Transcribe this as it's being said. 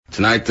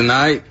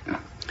Tonight,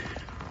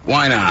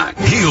 why not?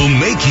 He'll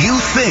make you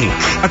think.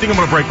 I think I'm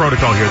going to break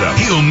protocol here, though.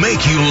 He'll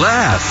make you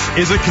laugh.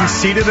 Is it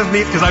conceited of me?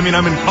 Because, I'm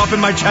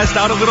puffing my chest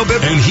out a little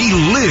bit. And he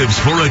lives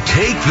for a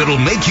take that'll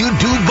make you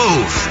do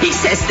both. He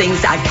says things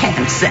I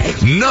can't say.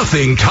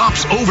 Nothing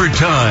tops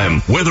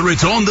overtime, whether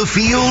it's on the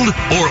field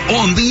or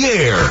on the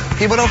air.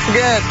 People don't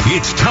forget.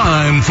 It's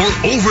time for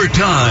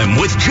Overtime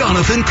with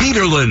Jonathan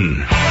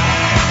Peterlin.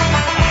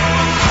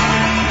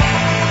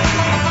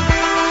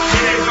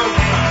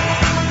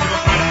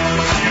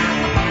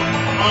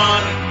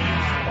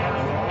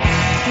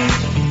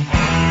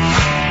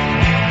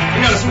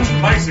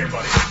 Mics here,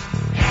 buddy.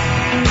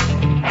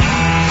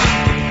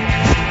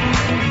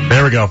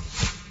 There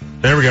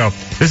we go.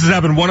 This has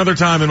happened one other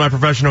time in my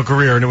professional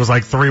career, and it was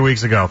like 3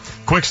 weeks ago.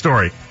 Quick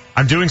story.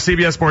 I'm doing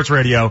CBS Sports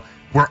Radio.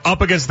 We're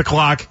up against the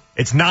clock.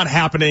 It's not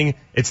happening.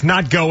 It's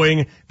not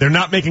going. They're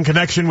not making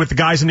connection with the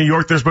guys in New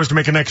York they're supposed to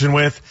make connection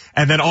with.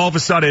 And then all of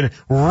a sudden,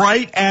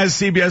 right as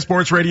CBS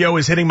Sports Radio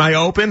is hitting my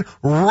open,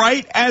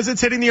 right as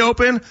it's hitting the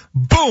open,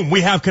 boom,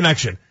 we have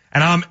connection.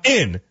 And I'm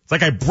in. It's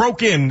like I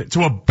broke in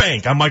to a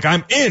bank. I'm like,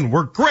 I'm in.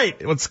 We're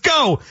great. Let's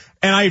go.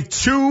 And I have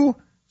 2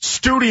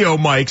 studio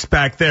mics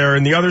back there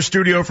in the other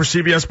studio for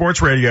CBS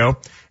Sports Radio.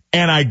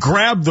 And I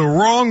grabbed the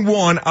wrong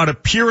one out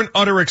of pure and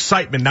utter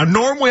excitement. Now,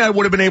 normally I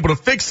would have been able to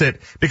fix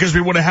it because we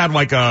would have had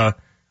like a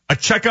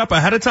checkup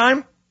ahead of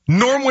time.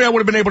 Normally I would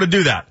have been able to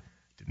do that.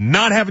 Did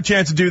not have a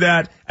chance to do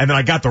that. And then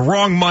I got the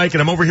wrong mic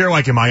and I'm over here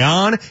like, am I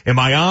on? Am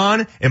I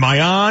on? Am I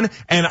on?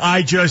 And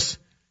I just,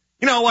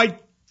 like,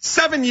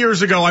 7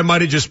 years ago, I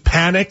might have just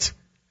panicked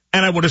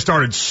and I would have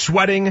started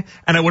sweating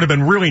and I would have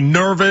been really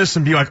nervous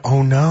and be like,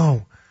 oh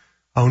no,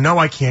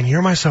 I can't hear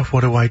myself.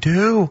 What do I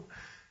do?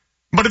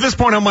 But at this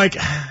point, I'm like,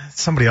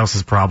 it's somebody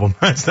else's problem.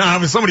 It's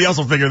not, somebody else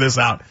will figure this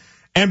out.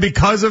 And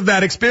because of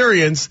that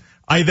experience,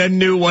 I then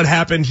knew what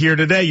happened here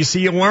today. You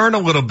see, you learn a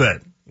little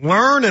bit.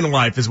 Learn in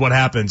life is what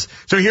happens.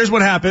 So here's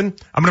what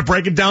happened. I'm going to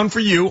break it down for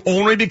you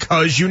only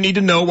because you need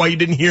to know why you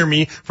didn't hear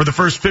me for the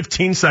first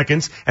 15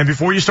 seconds. And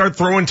before you start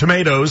throwing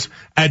tomatoes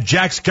at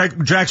Jax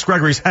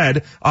Gregory's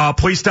head,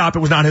 please stop. It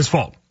was not his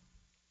fault.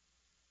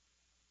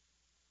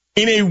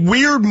 In a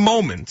weird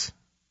moment.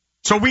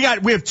 So we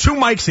have 2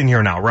 mics in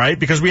here now, right?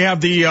 Because we have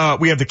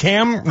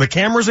the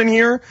cameras in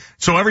here.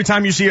 So every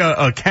time you see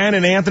a Ken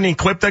and Anthony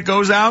clip that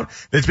goes out,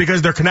 it's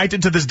because they're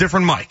connected to this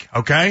different mic,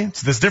 okay?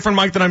 It's this different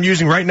mic that I'm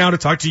using right now to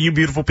talk to you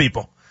beautiful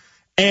people.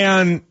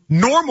 And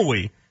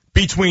normally,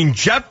 between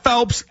Jeff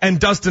Phelps and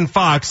Dustin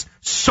Fox,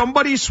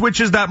 somebody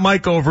switches that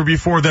mic over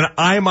before then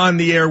I'm on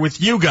the air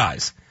with you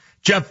guys.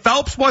 Jeff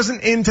Phelps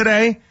wasn't in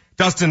today.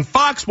 Dustin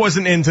Fox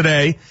wasn't in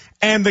today.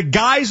 And the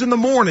guys in the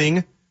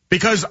morning,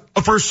 because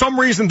for some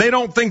reason they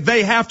don't think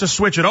they have to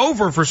switch it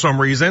over for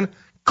some reason,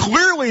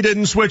 clearly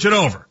didn't switch it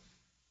over.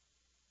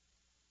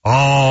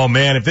 Oh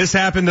man, if this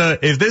happened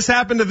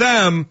to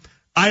them,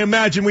 I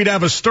imagine we'd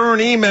have a stern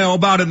email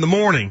about it in the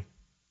morning.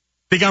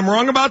 Think I'm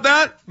wrong about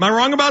that? Am I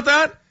wrong about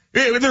that?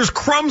 There's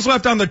crumbs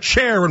left on the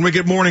chair when we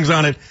get mornings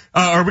on it,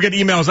 or we get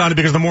emails on it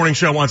because the morning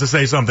show wants to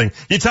say something.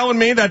 You telling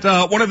me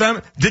that one of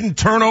them didn't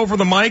turn over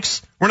the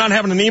mics? We're not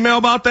having an email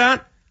about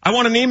that? I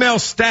want an email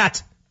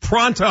stat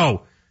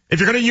pronto. If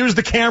you're going to use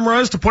the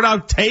cameras to put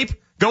out tape,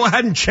 go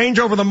ahead and change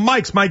over the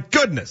mics. My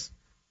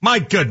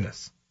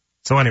goodness.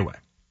 So anyway,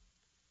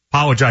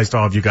 apologize to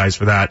all of you guys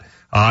for that.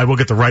 I will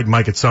get the right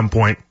mic at some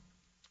point.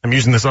 I'm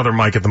using this other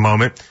mic at the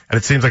moment, and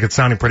it seems like it's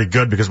sounding pretty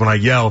good because when I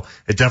yell,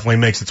 it definitely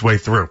makes its way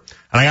through.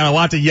 And I got a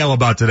lot to yell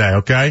about today,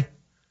 okay?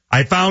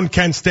 I found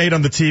Kent State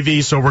on the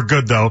TV, so we're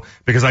good, though,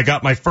 because I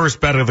got my first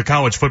bet of the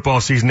college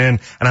football season in,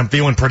 and I'm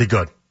feeling pretty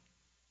good.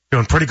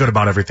 Feeling pretty good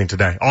about everything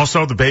today.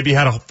 Also, the baby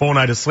had a full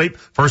night of sleep.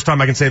 First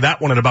time I can say that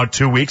one in about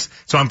 2 weeks,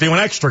 so I'm feeling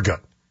extra good.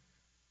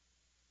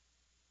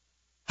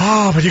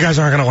 Oh, but you guys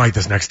aren't going to like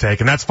this next take,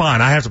 and that's fine.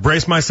 I have to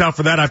brace myself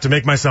for that. I have to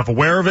make myself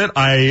aware of it.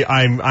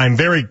 I'm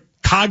very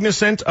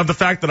cognizant of the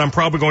fact that I'm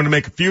probably going to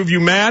make a few of you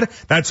mad.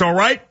 That's all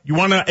right.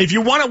 If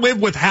you want to live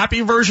with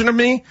happy version of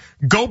me,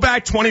 go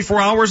back 24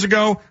 hours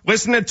ago,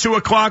 listen at 2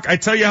 o'clock. I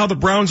tell you how the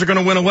Browns are going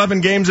to win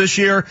 11 games this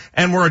year,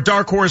 and we're a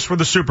dark horse for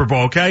the Super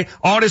Bowl, okay?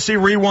 Odyssey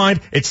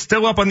Rewind. It's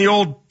still up on the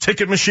old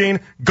ticket machine.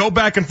 Go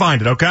back and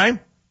find it, okay?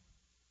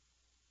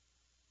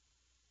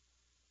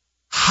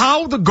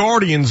 How the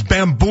Guardians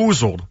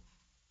bamboozled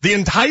the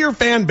entire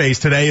fan base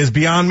today is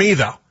beyond me,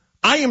 though.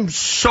 I am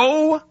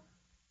so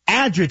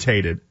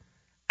agitated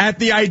at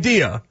the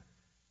idea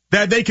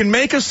that they can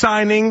make a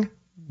signing,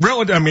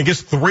 I guess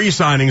 3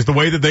 signings the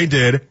way that they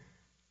did,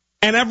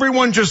 and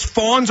everyone just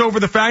fawns over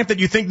the fact that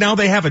you think now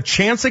they have a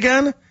chance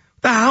again? What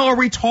the hell are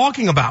we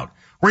talking about?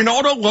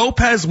 Reynaldo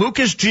Lopez,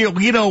 Lucas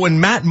Giolito,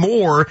 and Matt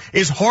Moore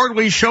is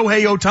hardly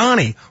Shohei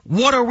Ohtani.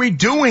 What are we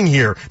doing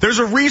here? There's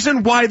a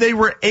reason why they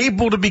were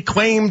able to be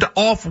claimed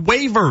off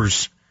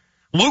waivers.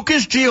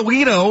 Lucas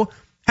Giolito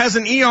has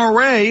an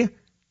ERA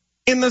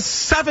in the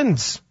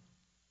 7s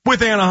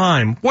with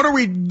Anaheim. What are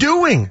we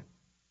doing?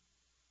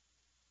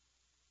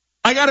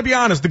 I gotta be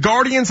honest, the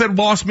Guardians had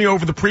lost me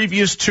over the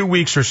previous 2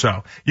 weeks or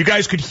so. You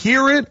guys could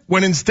hear it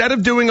when instead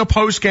of doing a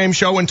post-game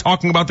show and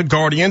talking about the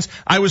Guardians,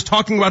 I was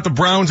talking about the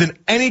Browns in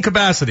any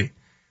capacity.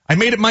 I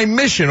made it my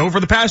mission over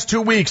the past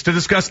 2 weeks to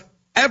discuss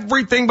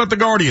everything but the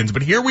Guardians,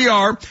 but here we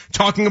are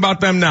talking about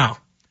them now.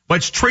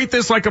 Let's treat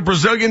this like a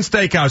Brazilian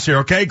steakhouse here,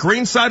 okay?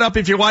 Green side up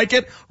if you like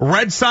it,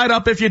 red side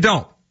up if you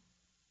don't.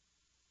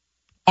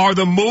 Are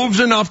the moves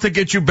enough to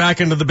get you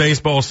back into the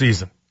baseball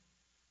season?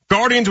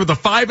 Guardians with a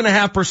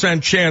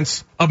 5.5%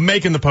 chance of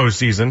making the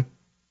postseason.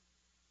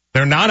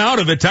 They're not out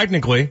of it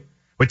technically,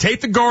 but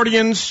take the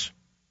Guardians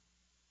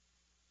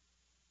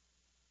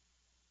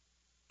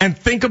and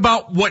think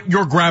about what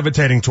you're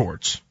gravitating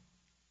towards.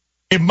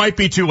 It might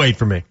be too late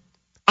for me.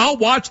 I'll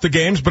watch the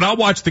games, but I'll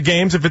watch the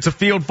games if it's a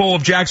field full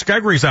of Jack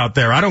Skeggerys out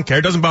there. I don't care.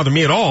 It doesn't bother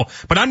me at all,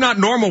 but I'm not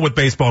normal with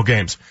baseball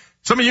games.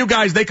 Some of you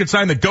guys, they could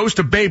sign the ghost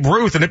of Babe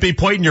Ruth and it be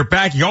played in your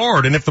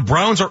backyard. And if the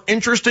Browns are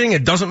interesting,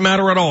 it doesn't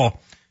matter at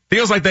all.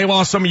 Feels like they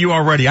lost some of you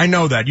already. I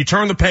know that. You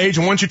turn the page,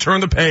 and once you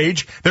turn the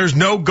page, there's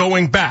no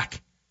going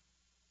back.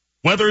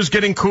 Weather's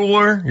getting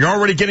cooler. You're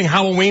already getting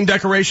Halloween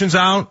decorations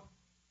out.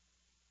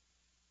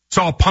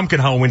 Saw a pumpkin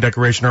Halloween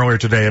decoration earlier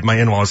today at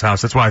my in-laws'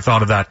 house. That's why I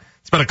thought of that.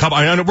 It's been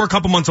I know we're a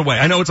couple months away.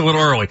 I know it's a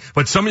little early,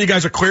 but some of you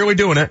guys are clearly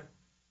doing it.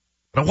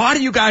 But a lot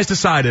of you guys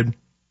decided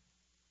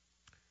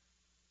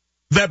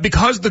that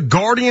because the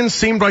Guardians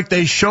seemed like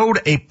they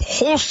showed a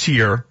pulse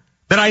here,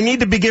 that I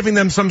need to be giving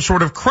them some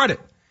sort of credit.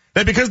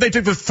 That because they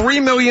took the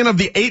 $3 million of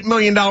the $8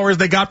 million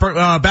they got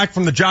back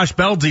from the Josh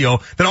Bell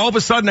deal, that all of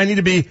a sudden I need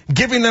to be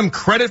giving them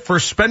credit for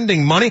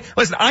spending money.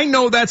 Listen, I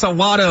know that's a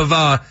lot of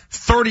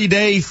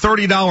 30-day,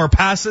 $30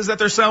 passes that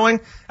they're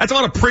selling. That's a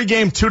lot of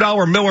pregame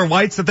 $2 Miller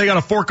Lights that they got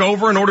to fork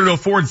over in order to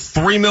afford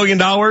 $3 million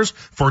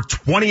for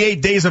 28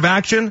 days of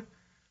action.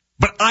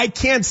 But I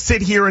can't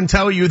sit here and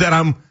tell you that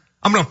I'm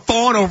going to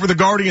fawn over the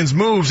Guardians'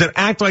 moves and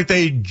act like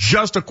they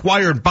just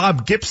acquired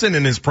Bob Gibson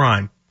in his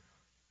prime.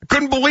 I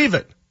couldn't believe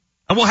it.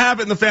 And we'll have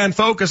it in the Fan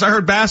Focus. I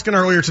heard Baskin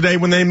earlier today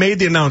when they made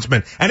the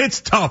announcement. And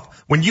it's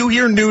tough. When you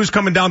hear news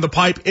coming down the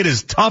pipe, it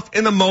is tough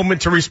in the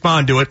moment to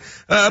respond to it.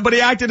 But he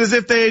acted as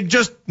if they had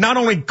just not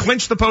only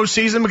clinched the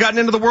postseason, but gotten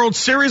into the World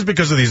Series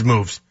because of these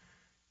moves.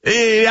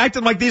 He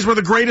acted like these were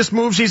the greatest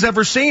moves he's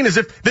ever seen, as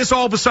if this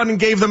all of a sudden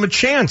gave them a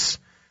chance.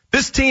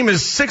 This team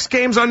is 6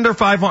 games under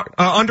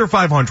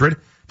 500.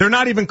 They're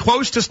not even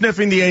close to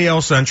sniffing the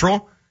AL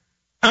Central.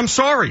 I'm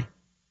sorry.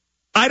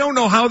 I don't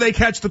know how they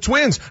catch the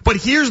Twins, but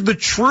here's the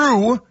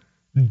true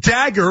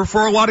dagger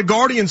for a lot of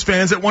Guardians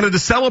fans that wanted to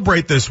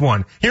celebrate this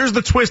one. Here's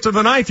the twist of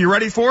the knife. You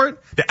ready for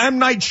it? The M.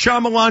 Night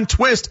Shyamalan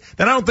twist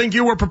that I don't think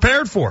you were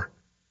prepared for.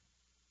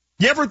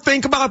 You ever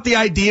think about the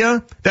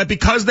idea that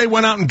because they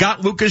went out and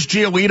got Lucas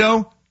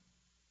Giolito,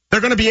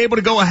 they're going to be able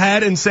to go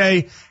ahead and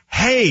say,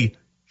 hey,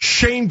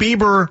 Shane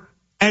Bieber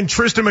and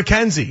Tristan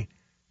McKenzie,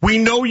 we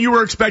know you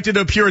were expected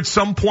to appear at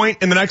some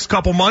point in the next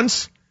couple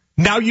months.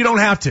 Now you don't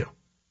have to.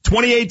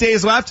 28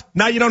 days left.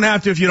 Now you don't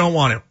have to if you don't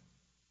want to.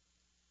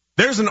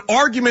 There's an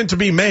argument to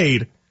be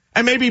made,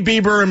 and maybe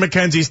Bieber and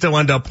McKenzie still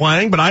end up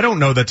playing, but I don't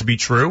know that to be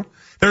true.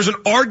 There's an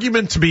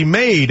argument to be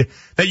made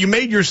that you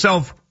made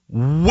yourself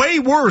way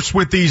worse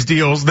with these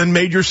deals than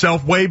made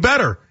yourself way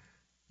better.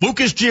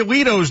 Lucas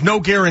Giolito's no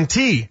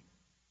guarantee.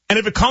 And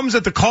if it comes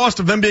at the cost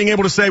of them being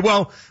able to say,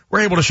 well,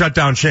 we're able to shut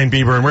down Shane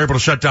Bieber and we're able to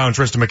shut down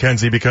Tristan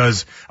McKenzie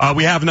because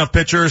we have enough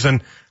pitchers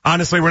and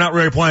honestly we're not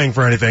really playing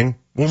for anything.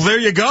 Well, there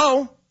you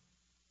go.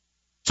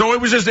 So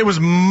it was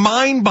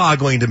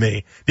mind-boggling to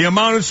me, the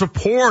amount of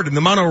support and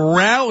the amount of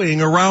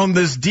rallying around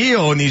this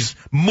deal and these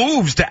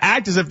moves to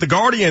act as if the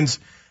Guardians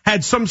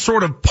had some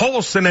sort of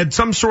pulse and had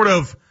some sort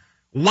of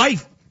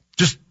life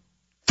just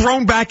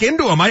thrown back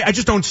into them. I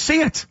just don't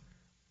see it.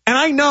 And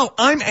I know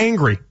I'm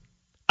angry.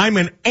 I'm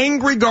an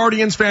angry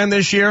Guardians fan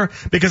this year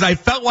because I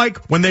felt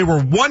like when they were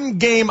 1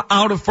 game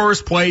out of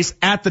first place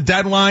at the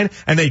deadline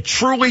and they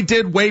truly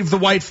did wave the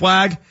white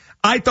flag,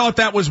 I thought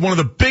that was one of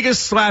the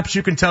biggest slaps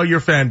you can tell your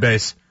fan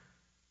base.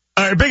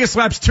 Biggest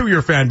slaps to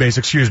your fan base,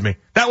 excuse me.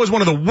 That was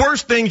one of the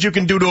worst things you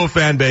can do to a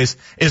fan base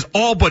is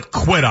all but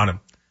quit on them.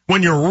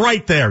 When you're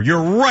right there.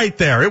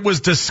 It was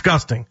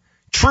disgusting.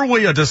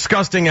 Truly a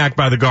disgusting act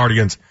by the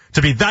Guardians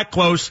to be that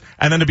close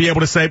and then to be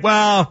able to say,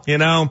 well, you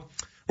know,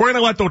 we're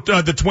going to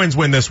let the Twins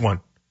win this one.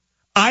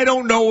 I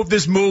don't know if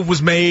this move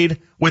was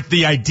made with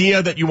the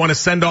idea that you want to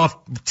send off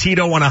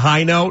Tito on a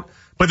high note.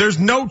 But there's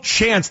no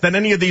chance that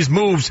any of these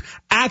moves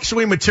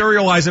actually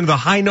materialize into the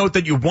high note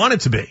that you want it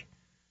to be.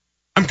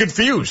 I'm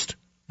confused.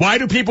 Why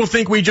do people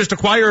think we just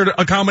acquired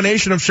a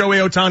combination of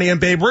Shohei Ohtani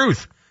and Babe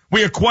Ruth?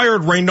 We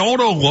acquired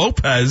Reynaldo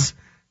Lopez,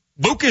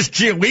 Lucas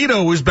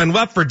Giolito, who's been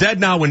left for dead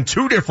now in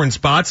 2 different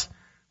spots.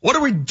 What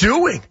are we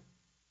doing?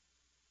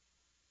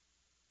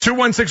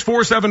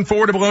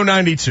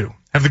 216-474-0092.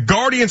 Have the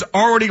Guardians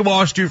already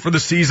lost you for the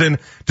season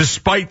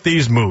despite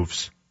these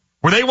moves?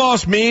 Where they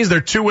lost me is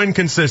they're too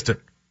inconsistent.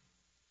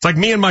 It's like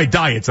me and my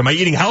diets. Am I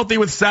eating healthy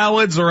with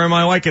salads or am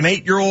I like an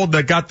 8-year-old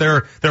that got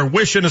their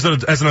wish in as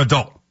an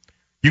adult?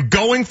 You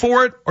going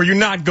for it or you're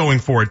not going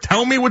for it?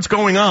 Tell me what's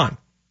going on.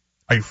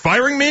 Are you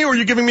firing me or are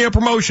you giving me a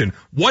promotion?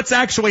 What's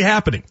actually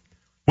happening?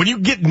 When you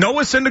get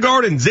Noah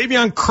Syndergaard and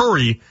Xavier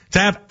Curry to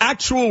have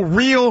actual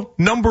real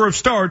number of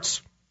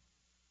starts,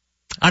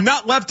 I'm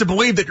not left to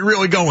believe that you're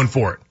really going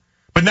for it.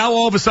 But now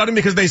all of a sudden,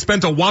 because they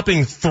spent a whopping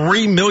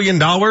 $3 million,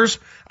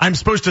 I'm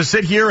supposed to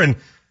sit here and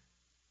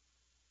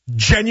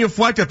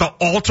genuflect at the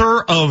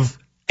altar of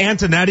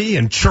Antonetti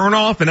and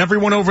Chernoff and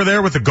everyone over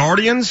there with the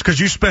Guardians because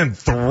you spent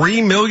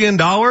 $3 million?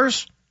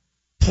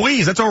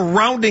 Please, that's a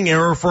rounding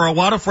error for a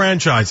lot of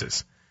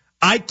franchises.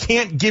 I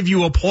can't give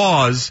you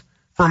applause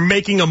for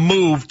making a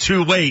move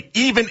too late,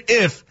 even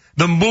if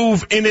the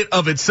move in it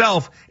of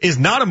itself is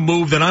not a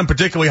move that I'm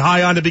particularly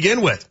high on to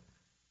begin with.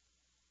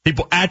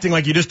 People acting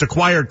like you just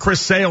acquired Chris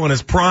Sale in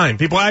his prime.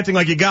 People acting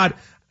like you got,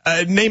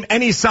 name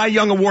any Cy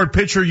Young Award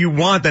pitcher you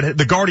want that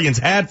the Guardians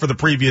had for the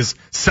previous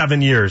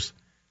 7 years.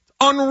 It's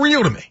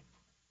unreal to me.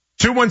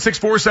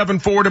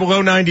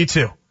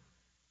 216-474-0092.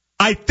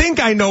 I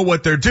think I know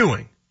what they're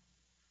doing.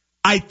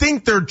 I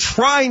think they're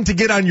trying to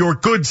get on your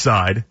good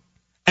side,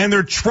 and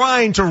they're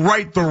trying to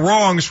right the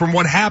wrongs from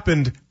what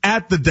happened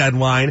at the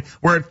deadline,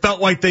 where it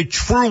felt like they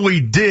truly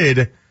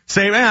did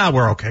say,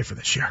 we're okay for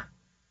this year.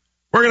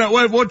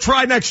 We'll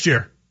try next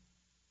year.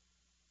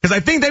 Because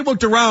I think they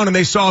looked around and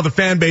they saw the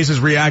fan base's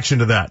reaction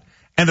to that.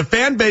 And the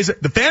fan base,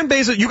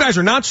 you guys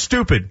are not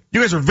stupid.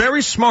 You guys are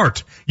very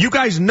smart. You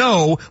guys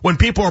know when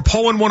people are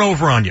pulling one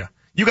over on you.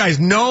 You guys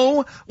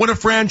know when a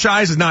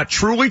franchise is not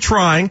truly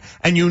trying,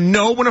 and you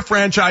know when a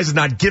franchise is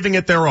not giving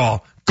it their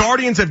all.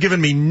 Guardians have given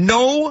me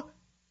no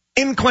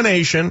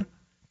inclination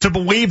to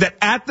believe that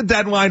at the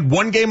deadline,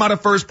 one game out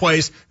of first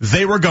place,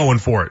 they were going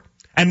for it.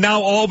 And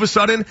now all of a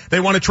sudden, they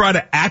want to try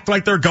to act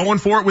like they're going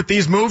for it with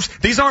these moves.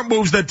 These aren't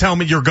moves that tell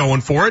me you're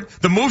going for it.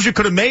 The moves you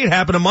could have made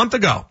happened a month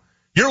ago.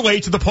 You're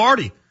late to the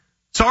party.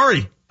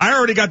 Sorry. I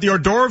already got the hors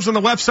d'oeuvres on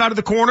the left side of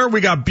the corner.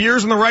 We got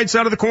beers on the right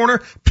side of the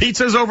corner.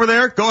 Pizza's over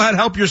there. Go ahead,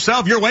 help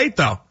yourself. You're late,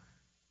 though.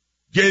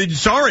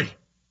 Sorry.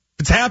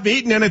 It's half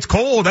eaten and it's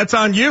cold. That's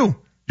on you.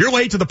 You're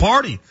late to the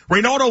party.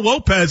 Reynaldo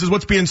Lopez is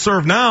what's being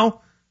served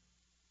now.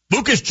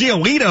 Lucas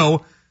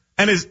Giolito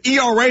and his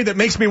ERA that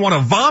makes me want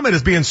to vomit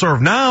is being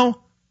served now.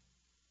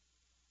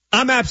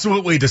 I'm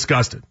absolutely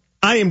disgusted.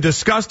 I am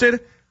disgusted.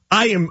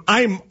 I am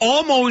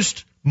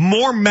almost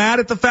more mad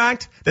at the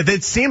fact that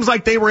it seems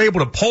like they were able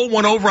to pull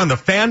one over on the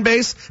fan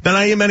base than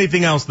I am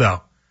anything else,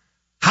 though.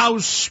 How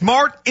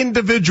smart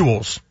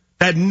individuals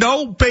that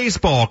know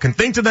baseball can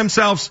think to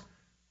themselves,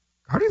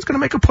 Guardians going to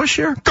make a push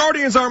here?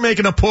 Guardians aren't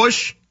making a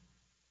push.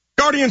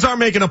 Guardians aren't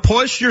making a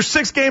push. You're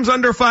 6 games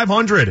under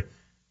 500.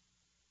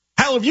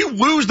 Hell, if you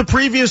lose the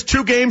previous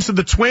 2 games to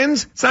the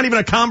Twins, it's not even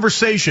a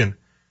conversation.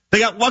 They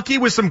got lucky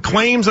with some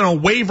claims on a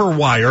waiver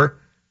wire,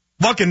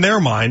 luck in their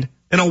mind,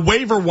 and a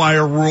waiver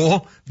wire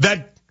rule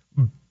that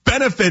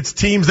benefits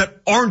teams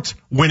that aren't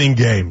winning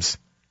games.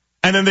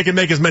 And then they can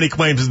make as many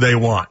claims as they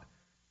want.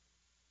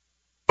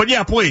 But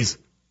yeah, please,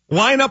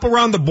 line up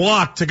around the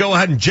block to go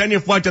ahead and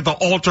genuflect at the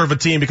altar of a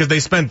team because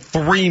they spent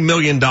 $3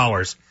 million.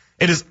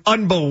 It is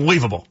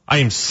unbelievable. I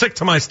am sick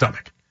to my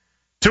stomach.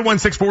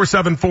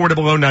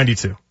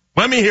 216-474-0092.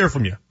 Let me hear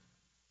from you.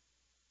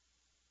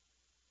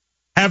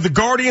 Have the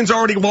Guardians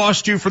already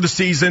lost you for the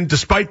season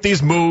despite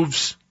these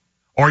moves?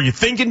 Or are you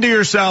thinking to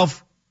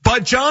yourself,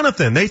 but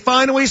Jonathan, they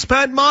finally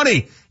spent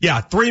money.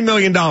 Yeah, $3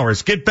 million.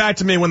 Get back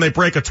to me when they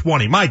break a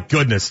 20. My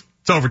goodness.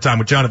 It's overtime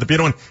with Jonathan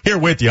Peterlin here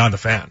with you on The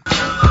Fan.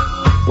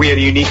 We had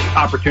a unique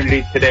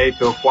opportunity today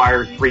to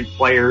acquire 3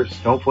 players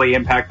to hopefully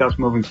impact us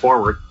moving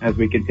forward as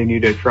we continue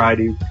to try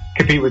to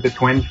compete with the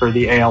Twins for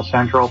the AL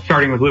Central.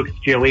 Starting with Lucas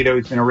Giolito,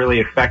 who's been a really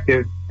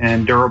effective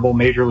and durable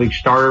major league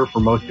starter for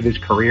most of his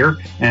career.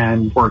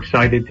 And we're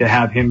excited to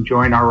have him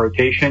join our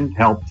rotation to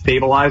help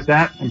stabilize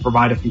that and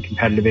provide us some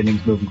competitive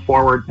innings moving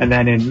forward. And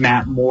then in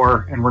Matt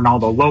Moore and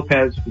Reynaldo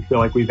Lopez, we feel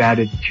like we've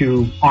added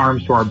 2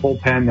 arms to our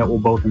bullpen that will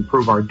both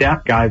improve our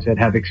depth. Guys that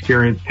have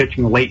experience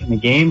pitching late in the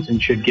games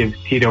and should give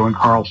Tito and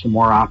Carl some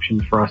more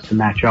options for us to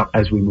match up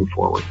as we move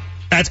forward.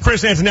 That's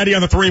Chris Antonetti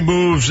on the 3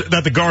 moves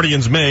that the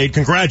Guardians made.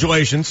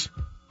 Congratulations.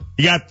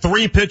 You got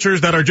 3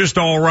 pitchers that are just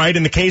all right.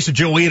 In the case of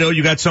Giolito,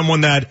 you got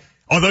someone that,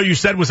 although you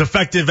said was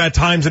effective at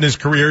times in his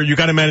career, you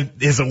got him at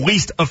his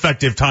least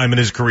effective time in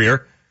his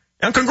career.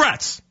 And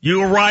congrats.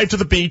 You arrived to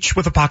the beach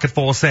with a pocket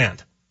full of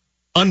sand.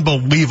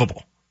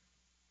 Unbelievable.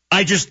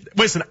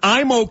 Listen,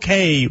 I'm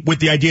okay with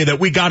the idea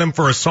that we got him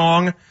for a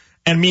song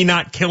and me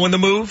not killing the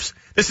moves.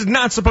 This is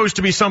not supposed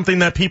to be something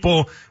that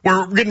people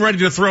were getting ready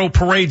to throw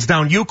parades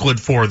down Euclid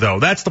for, though.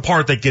 That's the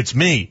part that gets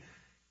me.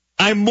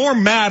 I'm more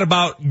mad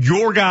about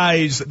your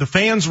guys, the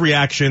fans'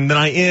 reaction, than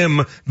I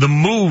am the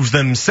moves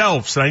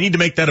themselves. And I need to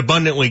make that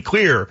abundantly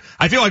clear.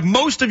 I feel like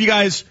most of you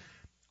guys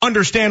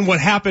understand what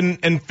happened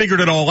and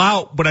figured it all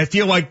out, but I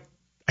feel like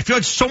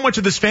so much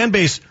of this fan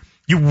base,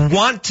 you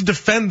want to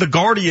defend the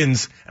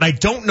Guardians, and I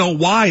don't know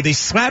why. They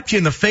slapped you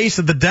in the face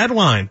at the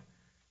deadline.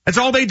 That's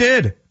all they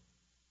did.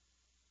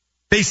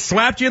 They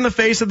slapped you in the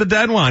face at the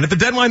deadline. At the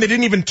deadline, they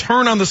didn't even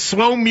turn on the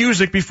slow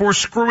music before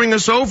screwing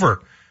us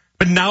over.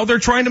 But now they're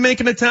trying to make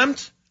an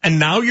attempt, and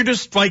now you're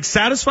just,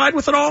 satisfied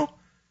with it all?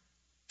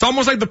 It's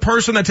almost like the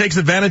person that takes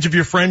advantage of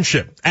your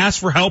friendship.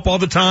 Asks for help all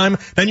the time.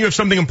 Then you have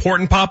something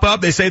important pop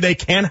up. They say they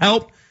can't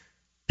help.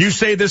 You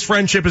say this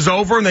friendship is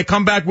over, and they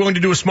come back willing to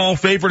do a small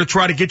favor to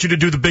try to get you to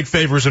do the big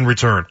favors in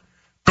return.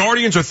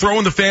 Guardians are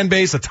throwing the fan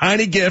base a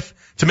tiny gift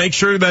to make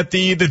sure that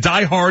the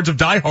diehards of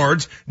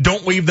diehards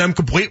don't leave them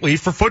completely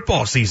for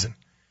football season.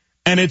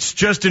 And it's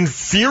just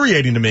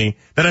infuriating to me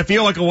that I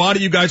feel like a lot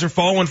of you guys are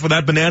falling for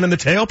that banana in the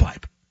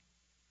tailpipe.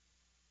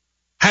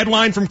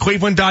 Headline from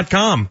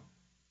Cleveland.com.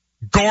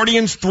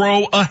 Guardians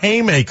throw a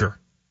haymaker.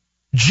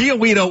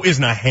 Giolito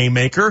isn't a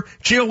haymaker.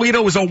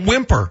 Giolito is a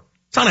whimper.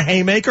 It's not a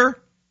haymaker.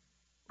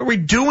 What are we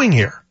doing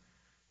here?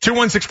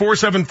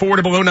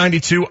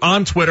 216-474-0092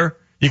 on Twitter.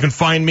 You can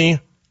find me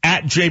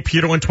at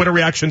JPeterlin. Twitter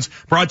reactions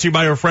brought to you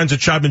by our friends at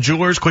Scheibman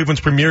Jewelers,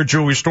 Cleveland's premier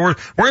jewelry store.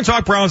 We're going to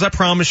talk Browns. I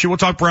promise you. We'll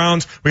talk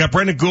Browns. We got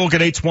Brendan Gould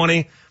at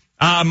 8:20.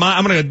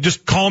 I'm going to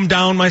just calm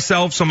down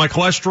myself. So my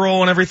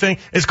cholesterol and everything.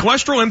 Is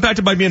cholesterol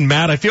impacted by being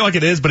mad? I feel like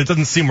it is, but it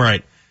doesn't seem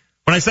right.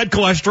 When I said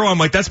cholesterol, I'm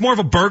like, that's more of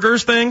a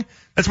burgers thing.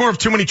 That's more of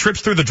too many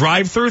trips through the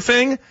drive-thru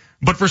thing.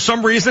 But for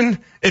some reason,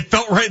 it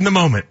felt right in the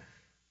moment.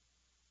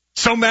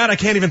 So mad I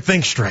can't even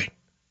think straight.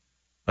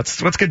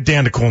 Let's get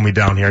Dan to cool me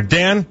down here.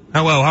 Dan,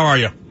 hello, how are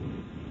you?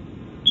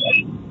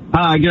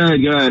 Good.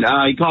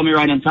 You called me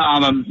right in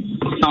time. I'm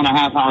on a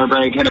half-hour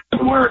break, headed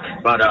to work.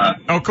 But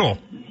oh, cool.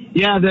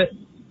 Yeah, the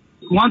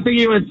one thing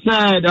you had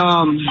said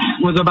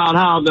was about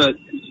how the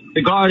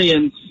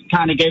Guardians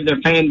kind of gave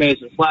their fan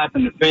base a slap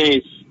in the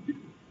face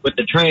with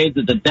the trades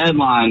at the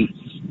deadline.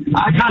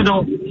 I kind of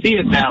don't see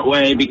it that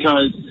way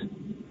because,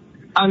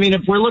 I mean,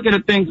 if we're looking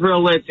at things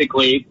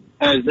realistically,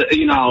 as,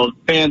 you know,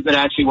 fans that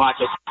actually watch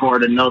the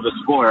sport and know the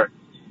sport,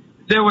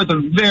 there was a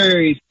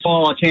very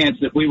small chance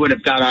that we would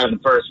have got out of the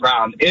first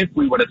round if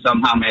we would have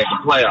somehow made the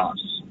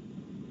playoffs.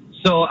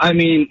 So, I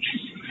mean,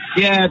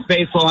 yeah, it's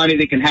baseball.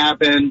 Anything can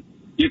happen.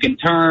 You can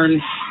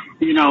turn,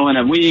 you know, in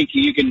a week.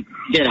 You can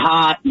get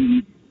hot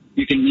and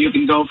you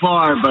can go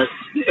far. But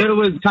it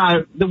was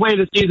kind of the way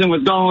the season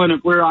was going.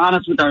 If we're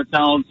honest with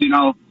ourselves, you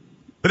know,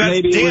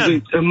 maybe it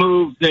was a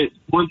move that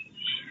was.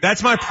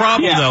 That's my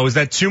problem, though, is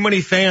that too many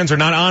fans are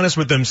not honest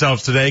with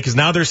themselves today because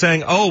now they're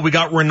saying, oh, we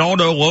got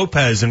Reynaldo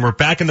Lopez and we're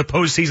back in the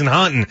postseason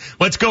hunting.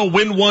 Let's go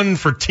win one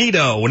for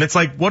Tito. And it's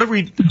like, what are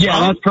we?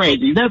 Yeah, that's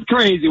crazy. That's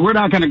crazy. We're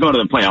not going to go to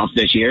the playoffs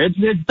this year.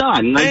 It's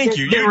done. Like, Thank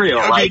you. Get real.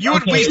 Okay, you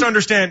at least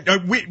understand.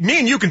 Me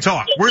and you can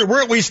talk.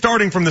 We're at least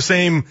starting from the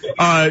same,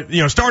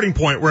 starting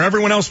point where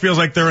everyone else feels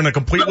like they're in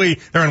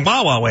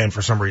La La Land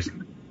for some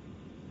reason.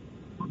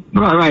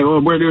 Right.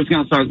 Well, we're just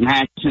going to start some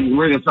action.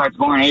 We're going to start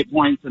scoring 8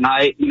 points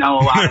tonight, you know,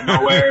 out of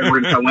nowhere.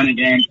 We're going to start winning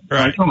games.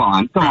 Right. Like, come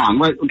on.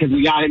 Because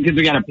we got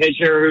a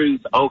pitcher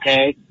who's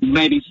okay.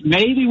 Maybe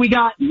we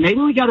got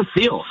a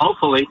steal.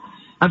 Hopefully,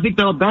 I think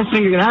the best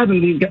thing that can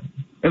happen is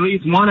at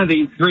least one of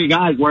these three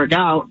guys work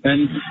out,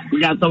 and we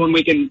got someone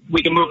we can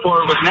move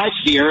forward with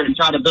next year and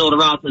try to build a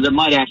roster that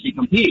might actually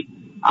compete.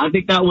 I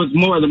think that was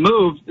more of the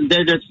move.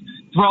 They're just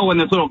throwing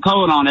this little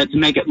coat on it to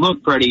make it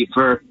look pretty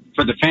for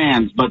the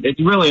fans, but it's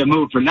really a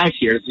move for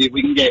next year to see if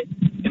we can get,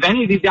 if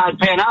any of these guys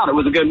pan out, it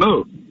was a good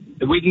move.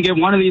 If we can get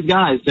one of these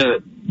guys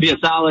to be a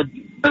solid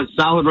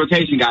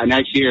rotation guy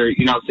next year,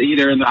 you know, so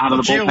either out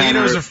of the bullpen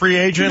Giolito or is a free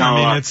agent. You know,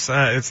 I mean, it's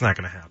not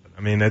going to happen.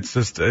 I mean, it's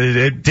just,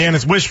 Dan,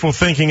 it's wishful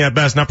thinking at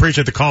best. And I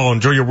appreciate the call.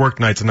 Enjoy your work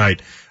night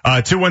tonight.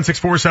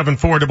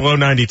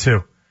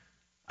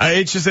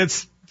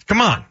 216-474-0092.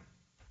 Come on.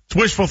 It's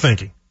wishful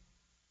thinking.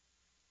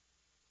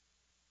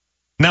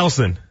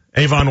 Nelson.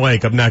 Avon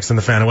Lake up next in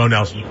the fan. Hello,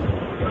 Nelson.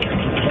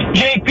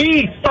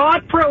 JP,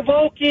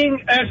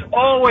 thought-provoking as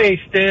always,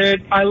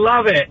 dude. I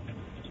love it.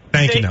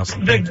 Thank you,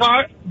 Nelson. The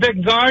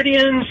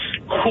Guardians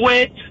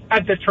quit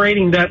at the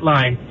trading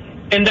deadline.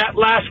 And that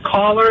last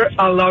caller,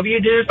 I love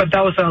you, dude, but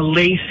that was a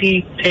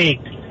lazy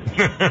take.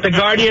 The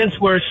Guardians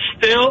were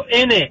still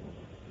in it.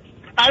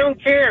 I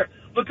don't care.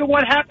 Look at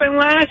what happened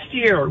last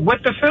year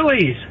with the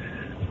Phillies.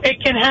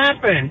 It can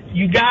happen.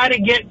 You got to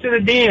get to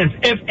the dance.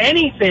 If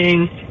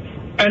anything,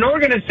 an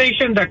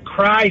organization that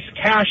cries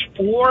cash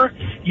for,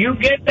 you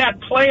get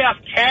that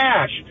playoff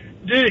cash.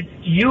 Dude,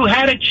 you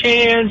had a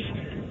chance.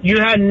 You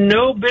had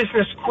no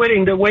business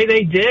quitting the way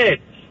they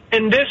did.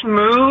 And this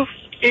move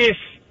is,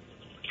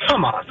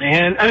 come on,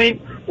 man. I mean,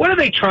 what are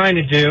they trying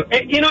to do?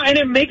 And, and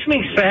it makes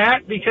me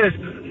sad because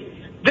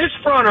this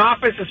front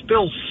office has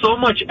built so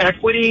much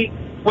equity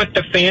with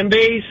the fan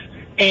base.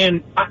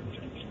 And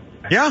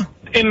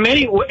in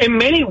many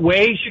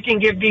ways, you can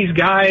give these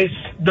guys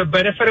the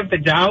benefit of the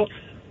doubt.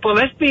 But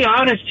let's be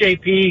honest,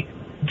 JP,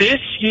 this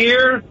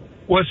year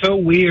was a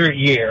weird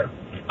year.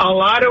 A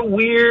lot of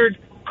weird,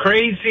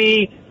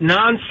 crazy,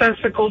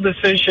 nonsensical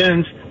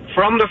decisions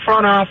from the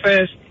front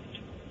office,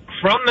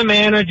 from the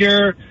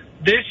manager.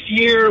 This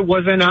year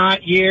was an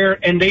odd year,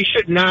 and they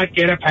should not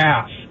get a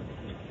pass.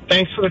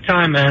 Thanks for the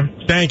time,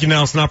 man. Thank you,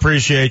 Nelson. I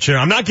appreciate you.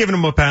 I'm not giving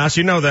them a pass.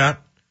 You know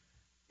that.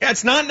 Yeah,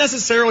 it's not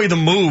necessarily the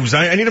moves.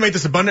 I need to make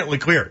this abundantly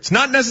clear. It's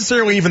not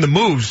necessarily even the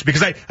moves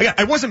because I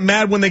wasn't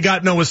mad when they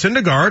got Noah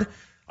Syndergaard.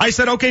 I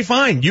said, okay,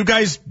 fine. You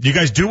guys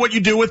do what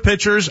you do with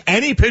pitchers.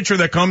 Any pitcher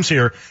that comes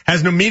here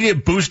has an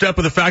immediate boost up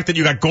of the fact that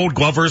you got gold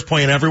glovers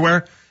playing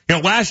everywhere. You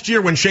know, last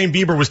year when Shane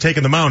Bieber was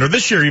taking the mound, or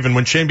this year even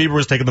when Shane Bieber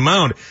was taking the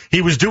mound,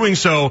 he was doing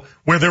so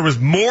where there was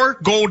more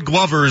gold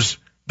glovers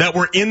that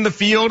were in the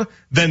field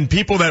than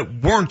people that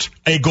weren't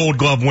a gold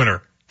glove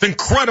winner. It's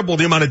incredible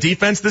the amount of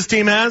defense this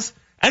team has.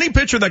 Any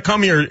pitcher that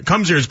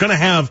comes here is going to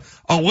have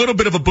a little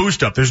bit of a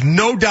boost up. There's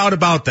no doubt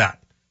about that.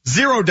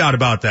 Zero doubt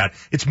about that.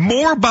 It's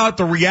more about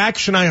the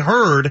reaction I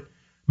heard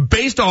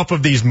based off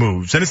of these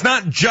moves. And it's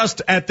not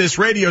just at this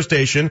radio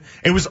station.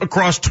 It was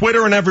across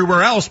Twitter and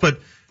everywhere else. But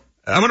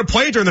I'm going to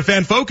play it during the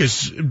Fan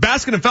Focus.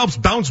 Baskin and Phelps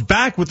bounced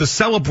back with the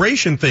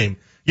celebration theme.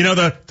 You know,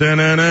 the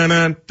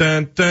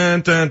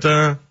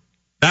dun-dun-dun-dun-dun-dun-dun.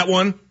 That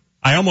one.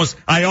 I almost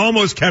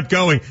kept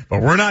going,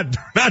 but we're not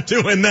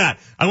doing that.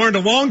 I learned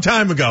a long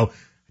time ago.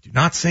 Do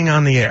not sing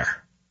on the air.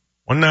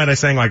 One night I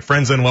sang like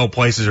Friends in Low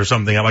Places or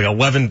something at like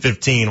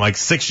 11:15, like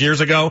 6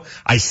 years ago.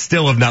 I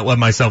still have not let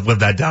myself live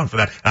that down for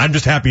that. I'm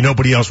just happy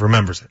nobody else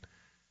remembers it.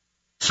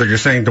 So you're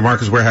saying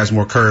DeMarcus Ware has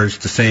more courage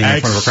to sing in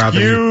front of a crowd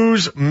than you?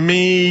 Excuse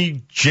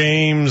me,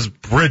 James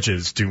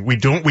Bridges. We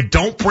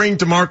don't bring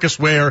DeMarcus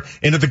Ware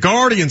into the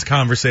Guardians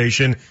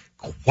conversation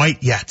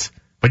quite yet.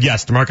 But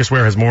yes, DeMarcus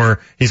Ware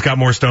he's got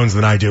more stones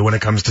than I do when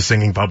it comes to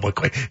singing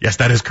publicly. Yes,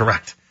 that is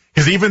correct.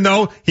 Because even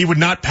though he would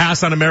not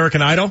pass on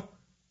American Idol,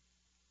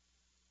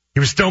 he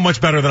was still much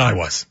better than I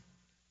was.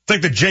 It's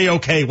like the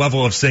JOK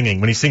level of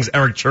singing when he sings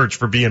Eric Church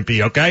for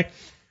BNP, okay?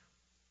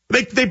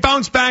 They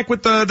bounce back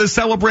with the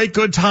celebrate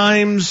good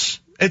times.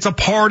 It's a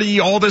party,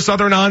 all this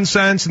other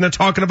nonsense, and they're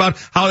talking about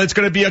how it's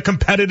going to be a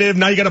competitive.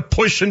 Now you got to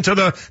push into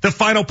the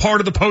final part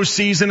of the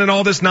postseason and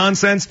all this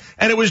nonsense.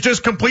 And it was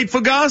just complete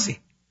fugazi.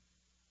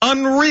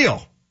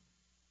 Unreal.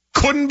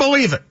 Couldn't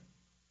believe it.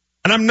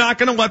 And I'm not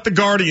going to let the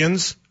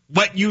Guardians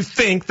let you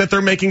think that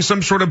they're making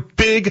some sort of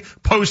big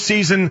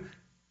postseason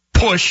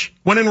push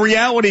when in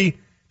reality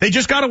they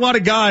just got a lot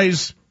of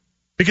guys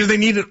because they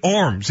needed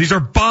arms. These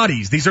are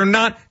bodies. These are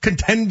not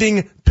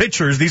contending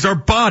pitchers. These are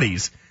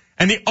bodies.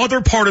 And the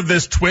other part of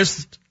this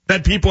twist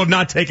that people have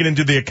not taken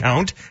into the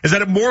account is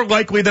that it more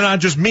likely than not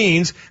just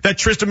means that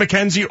Tristan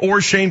McKenzie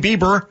or Shane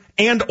Bieber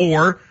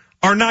or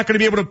are not going to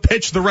be able to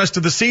pitch the rest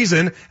of the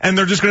season, and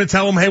they're just going to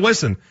tell them, hey,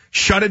 listen,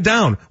 shut it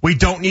down. We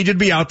don't need you to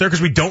be out there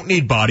because we don't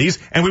need bodies,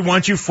 and we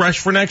want you fresh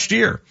for next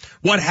year.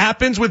 What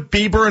happens with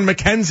Bieber and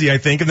McKenzie, I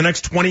think, in the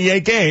next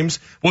 28 games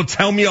will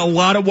tell me a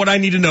lot of what I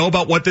need to know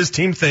about what this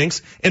team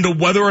thinks into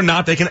whether or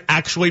not they can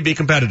actually be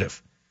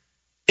competitive.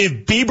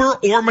 If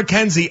Bieber or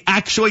McKenzie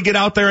actually get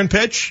out there and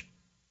pitch,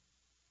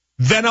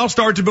 then I'll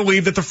start to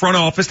believe that the front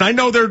office, and I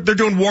know they're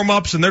doing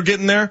warm-ups and they're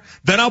getting there,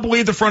 then I'll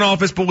believe the front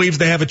office believes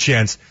they have a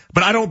chance.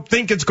 But I don't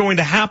think it's going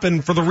to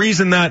happen for the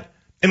reason that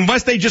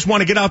unless they just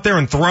want to get out there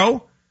and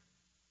throw,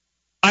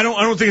 I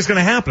don't think it's going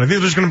to happen. I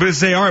think they're just going to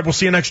say, all right, we'll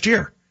see you next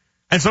year.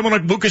 And someone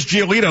like Lucas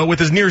Giolito with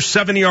his near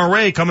 7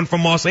 ERA coming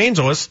from Los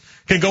Angeles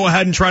can go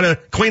ahead and try to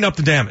clean up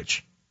the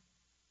damage.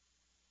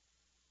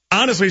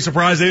 Honestly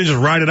surprised they didn't just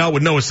ride it out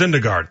with Noah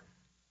Syndergaard.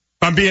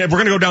 If we're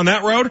going to go down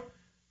that road,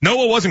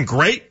 Noah wasn't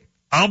great.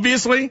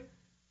 Obviously,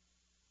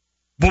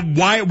 but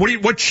why?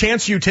 What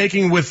chance are you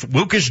taking with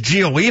Lucas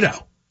Giolito?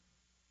 It's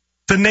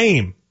a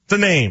name.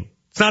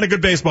 It's not a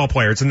good baseball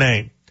player. It's a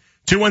name.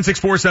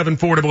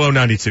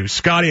 216-474-0092.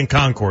 Scotty in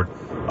Concord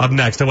up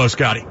next. Hello,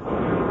 Scotty.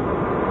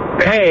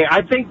 Hey,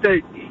 I think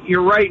that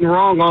you're right and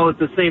wrong all at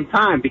the same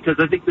time because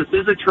I think this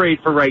is a trade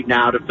for right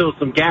now to fill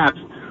some gaps.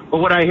 But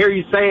what I hear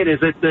you saying is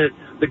that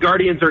the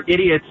Guardians are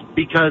idiots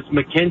because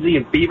McKenzie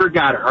and Bieber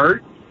got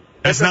hurt.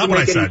 That's not what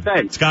I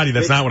said. Scotty,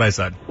 that's not what I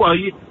said. Well,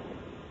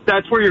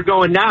 that's where you're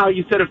going now.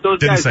 You said if those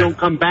guys don't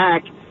come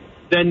back,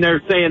 then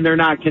they're saying they're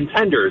not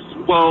contenders.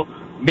 Well,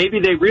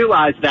 maybe they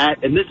realize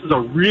that, and this is a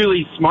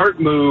really smart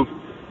move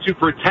to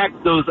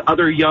protect those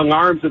other young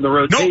arms in the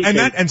rotation.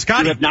 No, and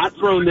Scotty, have not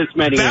thrown this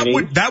many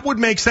innings. That would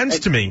make sense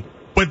to me.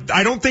 But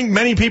I don't think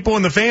many people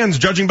in the fans,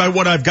 judging by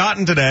what I've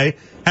gotten today,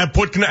 have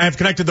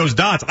connected those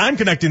dots. I'm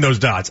connecting those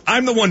dots.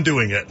 I'm the one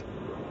doing it.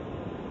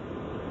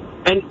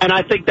 And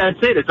I think that's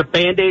it. It's a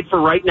Band-Aid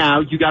for right now.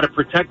 You got to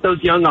protect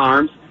those young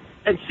arms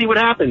and see what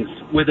happens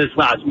with this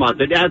last month.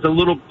 It adds a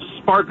little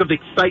spark of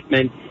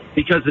excitement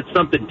because it's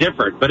something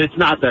different, but it's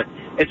not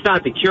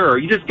the cure.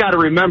 You just got to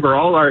remember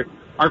all our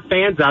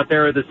fans out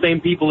there are the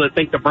same people that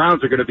think the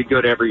Browns are going to be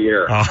good every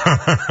year.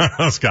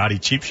 Oh, Scotty,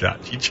 cheap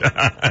shot.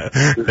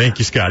 Thank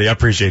you, Scotty. I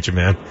appreciate you,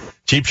 man.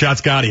 Cheap shot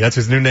Scotty. That's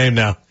his new name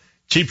now.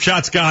 Cheap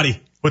shot Scotty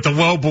with the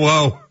low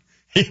blow.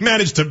 He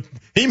managed to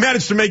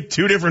make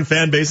two different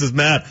fan bases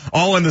mad,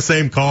 all in the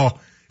same call.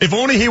 If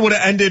only he would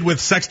have ended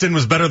with Sexton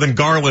was better than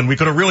Garland, we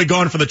could have really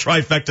gone for the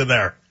trifecta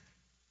there.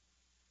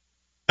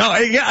 No,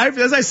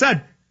 as I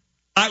said,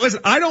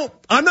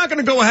 I'm not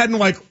going to go ahead and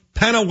like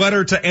pen a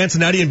letter to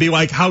Antonetti and be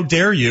like, how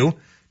dare you?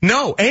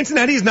 No,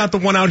 Antonetti's not the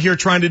one out here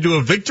trying to do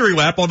a victory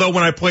lap, although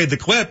when I played the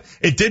clip,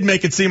 it did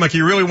make it seem like he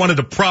really wanted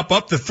to prop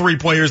up the three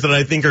players that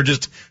I think are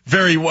just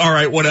very, all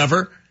right,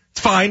 whatever.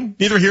 It's fine,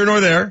 neither here nor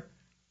there.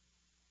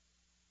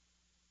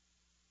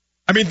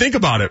 I mean, think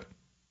about it.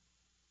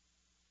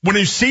 when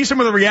you see some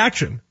of the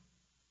reaction,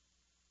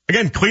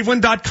 again,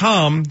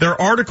 Cleveland.com, their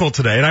article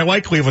today, and I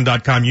like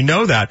Cleveland.com, you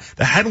know that.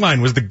 The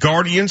headline was the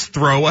Guardians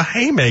throw a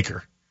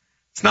haymaker.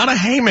 It's not a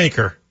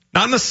haymaker,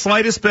 not in the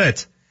slightest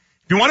bit.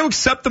 If you want to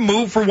accept the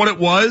move for what it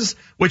was,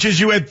 which is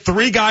you had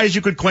 3 guys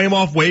you could claim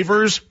off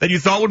waivers that you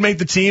thought would make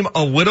the team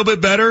a little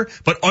bit better,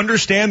 but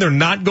understand they're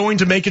not going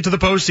to make it to the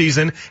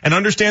postseason and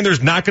understand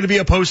there's not going to be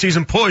a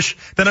postseason push,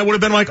 then I would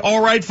have been like,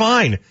 all right,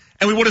 fine.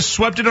 And we would have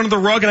swept it under the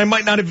rug and I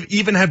might not have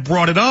even had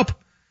brought it up.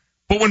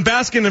 But when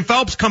Baskin and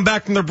Phelps come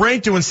back from their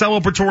break doing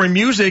celebratory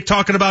music,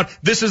 talking about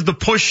this is the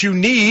push you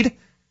need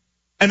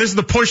and this is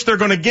the push they're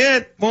going to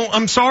get, well,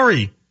 I'm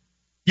sorry.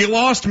 You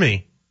lost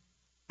me.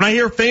 When I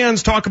hear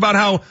fans talk about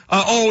how,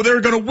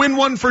 they're going to win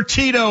one for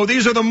Tito.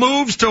 These are the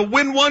moves to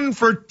win one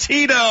for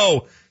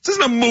Tito. This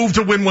isn't a move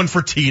to win one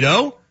for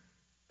Tito.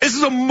 This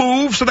is a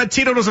move so that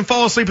Tito doesn't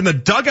fall asleep in the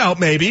dugout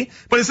maybe,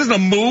 but this isn't a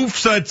move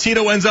so that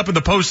Tito ends up in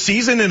the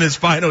postseason in his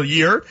final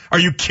year. Are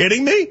you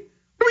kidding me?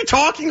 What are we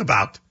talking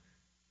about?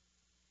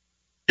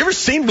 You ever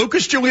seen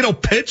Lucas Giolito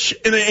pitch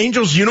in an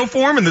Angels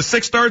uniform in the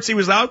 6 starts he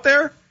was out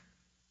there?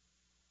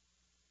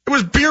 It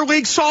was beer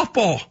league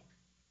softball.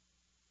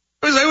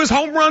 It was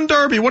home run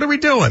derby. What are we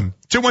doing?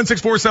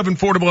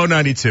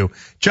 216-474-0092.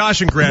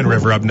 Josh in Grand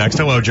River up next.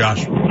 Hello,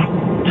 Josh.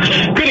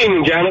 Good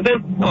evening,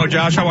 Jonathan. Hello,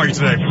 Josh. How are you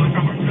today?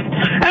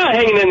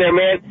 Hanging in there,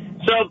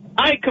 man. So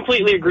I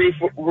completely agree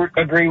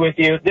with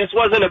you. This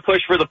wasn't a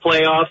push for the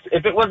playoffs.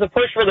 If it was a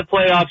push for the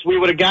playoffs, we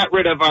would have got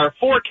rid of our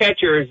 4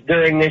 catchers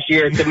during this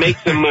year to make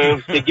some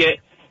moves to get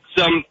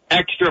some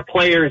extra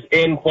players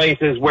in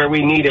places where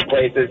we needed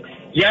places.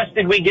 Yes,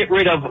 did we get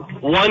rid of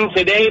 1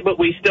 today, but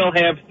we still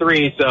have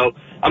 3, so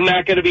I'm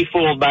not going to be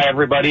fooled by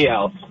everybody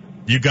else.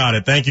 You got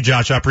it. Thank you,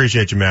 Josh. I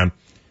appreciate you, man.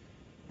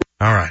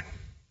 All right.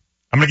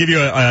 I'm going to give you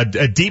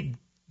a deep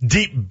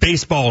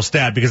baseball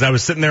stat because I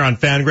was sitting there on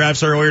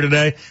Fangraphs earlier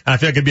today, and I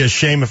feel like it'd be a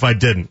shame if I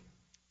didn't.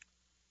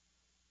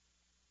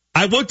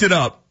 I looked it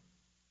up.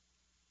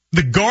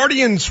 The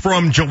Guardians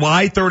from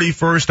July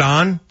 31st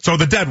on, so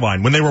the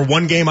deadline, when they were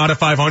 1 game out of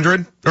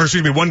 500, or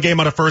excuse me, 1 game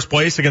out of first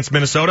place against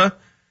Minnesota,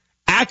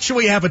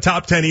 actually have a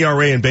top 10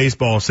 ERA in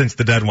baseball since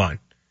the deadline.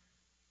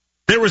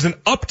 There was an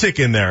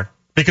uptick in there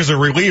because of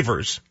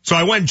relievers. So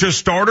I went just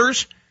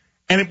starters,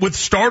 and with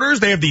starters,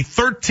 they have the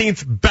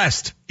 13th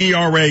best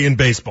ERA in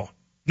baseball.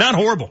 Not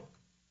horrible.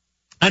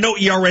 I know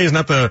ERA is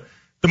not the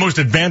most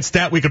advanced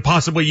stat we could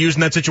possibly use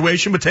in that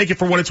situation, but take it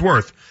for what it's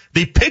worth.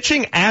 The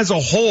pitching as a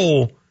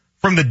whole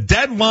from the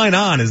deadline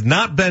on has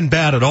not been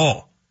bad at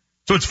all.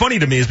 So it's funny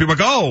to me is people are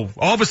like, oh,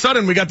 all of a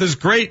sudden we got this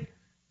great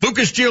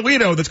Lucas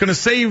Giolito that's going to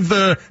save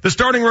the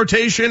starting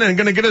rotation and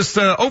going to get us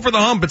over the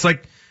hump. It's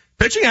like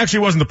pitching actually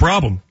wasn't the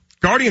problem.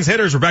 Guardians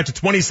hitters were back to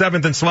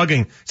 27th in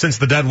slugging since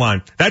the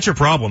deadline. That's your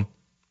problem,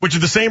 which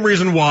is the same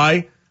reason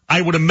why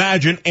I would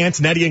imagine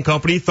Antonetti and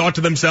company thought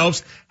to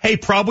themselves, hey,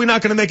 probably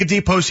not going to make a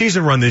deep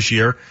postseason run this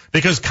year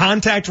because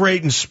contact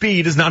rate and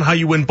speed is not how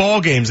you win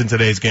ball games in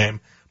today's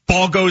game.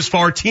 Ball goes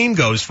far, team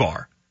goes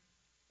far.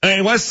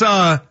 And unless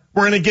we're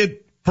going to get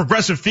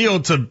Progressive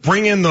Field to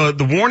bring in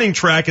the warning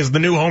track as the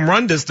new home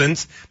run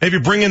distance, maybe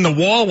bring in the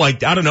wall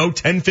like, I don't know,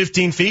 10,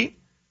 15 feet,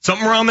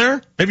 something around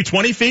there, maybe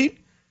 20 feet.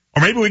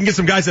 Or maybe we can get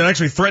some guys that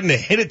actually threaten to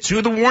hit it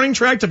to the warning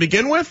track to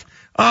begin with.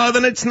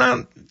 Then it's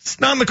not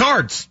in the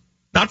cards.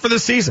 Not for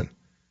this season.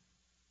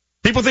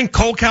 People think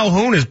Cole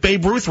Calhoun is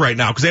Babe Ruth right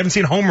now because they haven't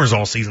seen homers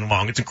all season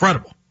long. It's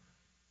incredible.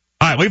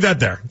 All right, leave that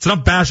there. It's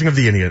enough bashing of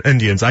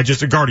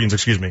the Guardians,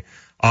 excuse me.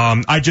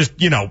 I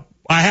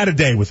had a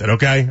day with it,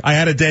 okay? I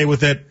had a day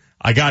with it.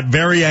 I got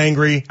very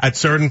angry at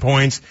certain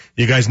points.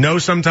 You guys know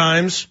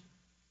sometimes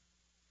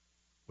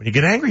when you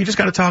get angry, you just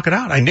got to talk it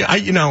out. I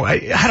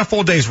had a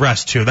full day's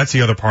rest too. That's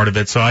the other part of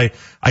it. So I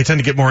tend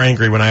to get more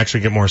angry when I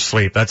actually get more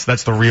sleep. I think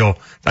it's the real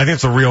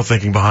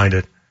thinking behind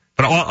it.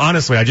 But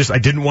honestly, I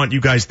didn't want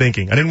you guys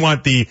thinking. I didn't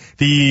want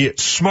the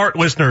smart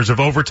listeners of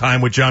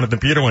Overtime with Jonathan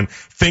Peterlin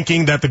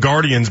thinking that the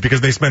Guardians,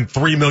 because they spent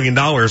 $3 million,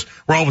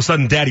 were all of a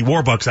sudden Daddy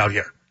Warbucks out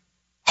here.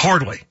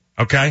 Hardly.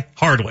 Okay?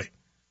 Hardly.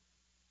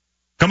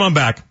 Come on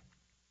back.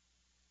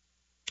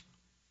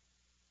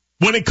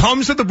 When it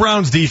comes to the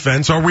Browns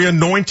defense, are we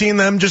anointing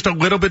them just a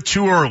little bit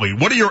too early?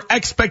 What are your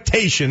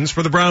expectations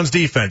for the Browns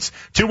defense?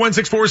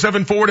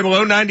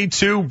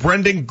 216-474-0092,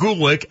 Brendan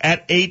Gulick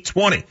at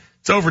 820.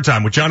 It's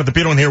Overtime with Jonathan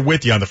Peterlin here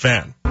with you on the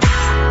Fan. All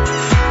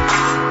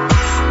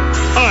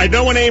right,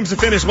 no one aims to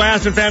finish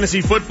last in fantasy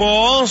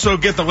football, so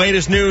get the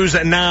latest news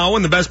now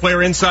and the best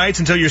player insights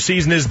until your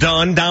season is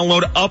done.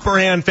 Download Upper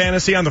Hand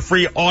Fantasy on the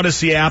free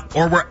Odyssey app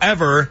or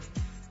wherever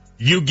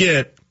you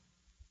get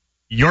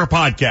your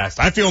podcast.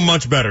 I feel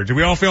much better. Do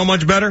we all feel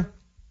much better?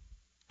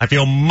 I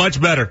feel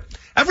much better.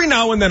 Every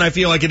now and then I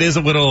feel like it is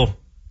a little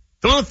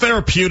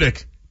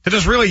therapeutic to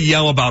just really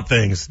yell about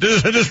things.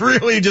 Just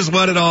really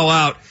let it all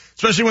out.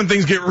 Especially when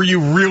things get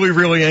you really,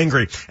 really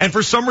angry. And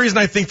for some reason,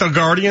 I think the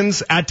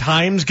Guardians at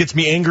times gets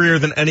me angrier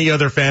than any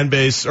other fan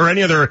base or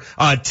any other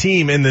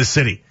team in this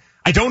city.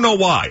 I don't know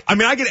why. I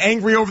mean, I get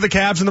angry over the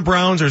Cavs and the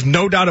Browns. There's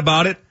no doubt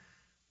about it.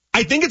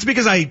 I think it's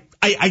because I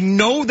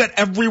know that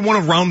everyone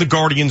around the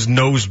Guardians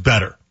knows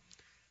better.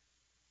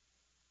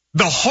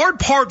 The hard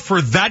part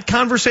for that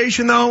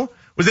conversation, though,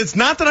 was it's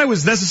not that I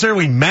was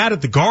necessarily mad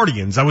at the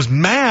Guardians. I was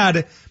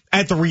mad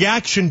at the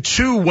reaction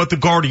to what the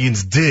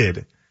Guardians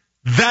did.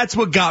 That's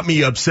what got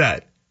me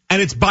upset.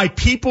 And it's by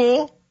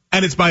people,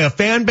 and it's by a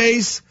fan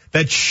base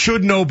that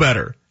should know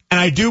better. And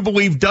I do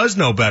believe does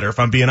know better, if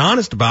I'm being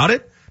honest about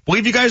it. I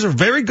believe you guys are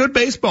very good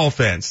baseball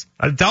fans.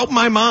 I doubt in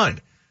my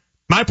mind.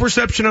 My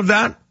perception of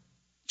that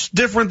is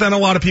different than a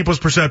lot of people's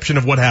perception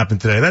of what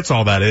happened today. That's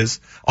all that is.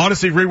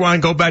 Odyssey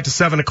Rewind, go back to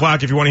 7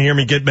 o'clock if you want to hear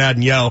me get mad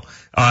and yell.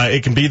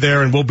 It can be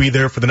there and will be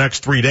there for the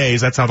next 3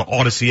 days. That's how the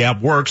Odyssey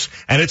app works.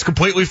 And it's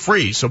completely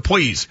free. So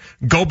please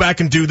go back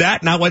and do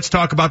that. Now let's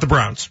talk about the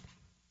Browns.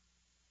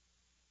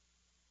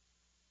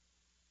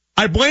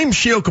 I blame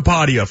Sheil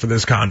Kapadia for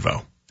this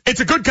convo. It's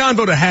a good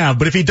convo to have,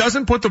 but if he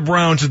doesn't put the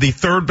Browns as the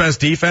third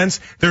best defense,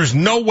 there's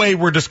no way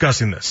we're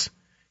discussing this.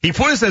 He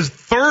put us as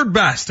third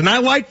best, and I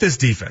like this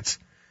defense.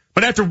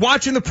 But after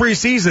watching the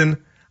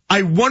preseason,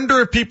 I wonder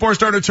if people are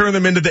starting to turn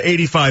them into the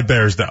 85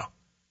 Bears, though.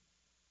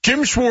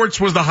 Jim Schwartz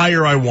was the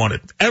hire I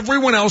wanted.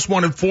 Everyone else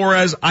wanted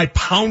Flores. I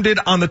pounded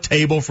on the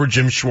table for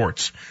Jim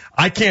Schwartz.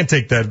 I can't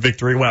take that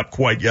victory lap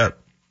quite yet.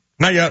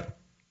 Not yet.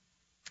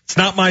 It's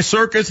not my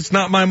circus. It's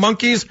not my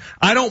monkeys.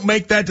 I don't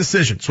make that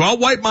decision. So I'll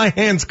wipe my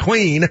hands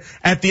clean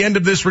at the end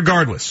of this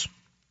regardless.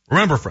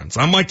 Remember, friends,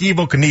 I'm like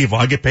Evel Knievel.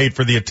 I get paid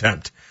for the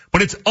attempt.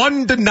 But it's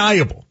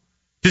undeniable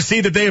to see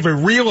that they have a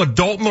real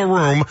adult in the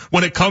room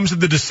when it comes to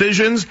the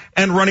decisions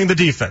and running the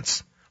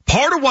defense.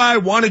 Part of why I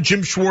wanted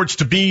Jim Schwartz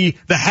to be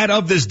the head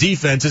of this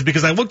defense is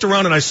because I looked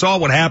around and I saw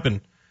what happened.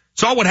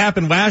 Saw what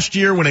happened last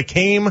year when it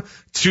came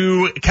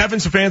to Kevin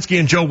Stefanski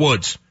and Joe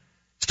Woods.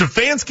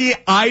 Stefanski,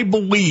 I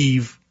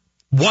believe,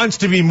 wants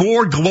to be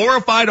more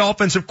glorified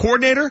offensive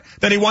coordinator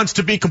than he wants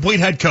to be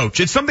complete head coach.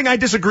 It's something I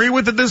disagree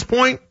with at this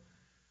point.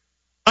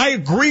 I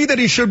agree that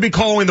he should be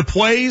calling the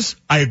plays.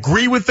 I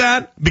agree with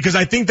that because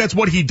I think that's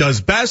what he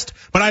does best.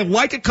 But I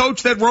like a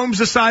coach that roams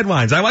the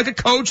sidelines. I like a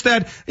coach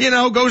that,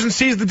 goes and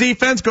sees the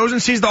defense, goes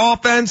and sees the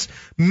offense,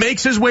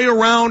 makes his way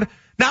around.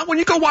 Now, when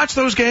you go watch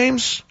those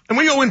games, and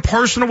we go in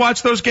person to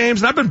watch those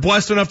games, and I've been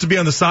blessed enough to be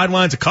on the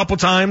sidelines a couple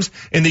times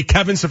in the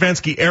Kevin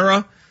Stefanski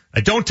era.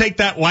 I don't take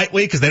that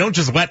lightly because they don't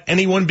just let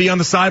anyone be on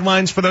the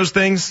sidelines for those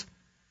things.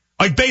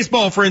 Like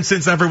baseball, for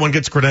instance, everyone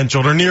gets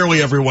credentialed, or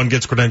nearly everyone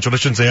gets credentialed. I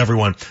shouldn't say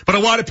everyone, but a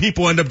lot of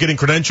people end up getting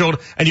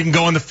credentialed, and you can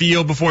go on the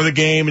field before the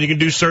game, and you can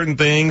do certain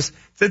things.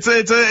 It's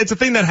a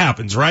thing that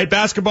happens, right?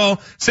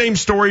 Basketball, same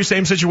story,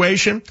 same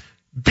situation.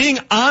 Being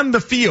on the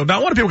field, now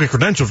a lot of people get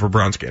credentialed for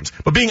Browns games,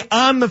 but being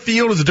on the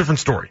field is a different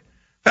story.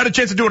 I had a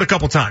chance to do it a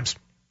couple times.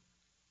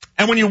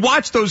 And when you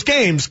watch those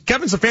games,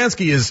 Kevin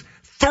Stefanski is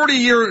 30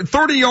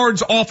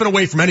 yards off and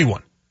away from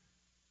anyone.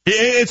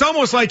 It's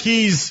almost like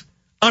he's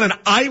on an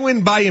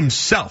island by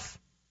himself.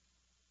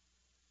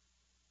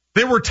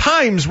 There were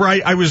times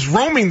where I was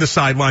roaming the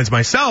sidelines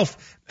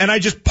myself, and I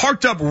just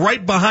parked up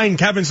right behind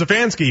Kevin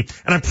Stefanski.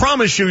 And I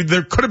promise you,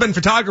 there could have been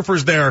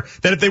photographers there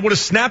that if they would have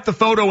snapped the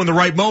photo in the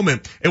right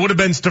moment, it would have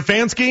been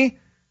Stefanski,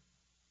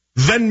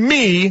 then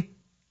me,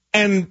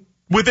 and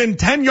within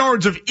 10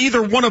 yards of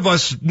either one of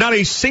us, not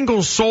a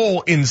single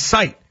soul in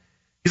sight.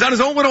 He's on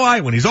his own little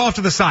island. He's off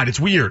to the side. It's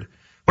weird.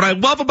 What I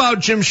love about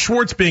Jim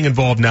Schwartz being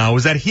involved now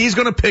is that he's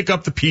going to pick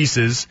up the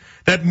pieces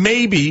that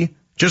maybe,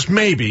 just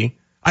maybe,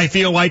 I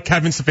feel like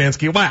Kevin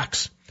Stefanski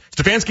lacks.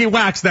 Stefanski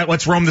lacks that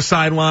let's roam the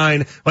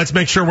sideline, let's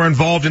make sure we're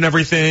involved in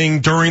everything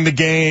during the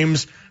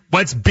games,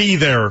 let's be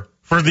there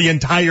for the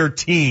entire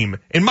team,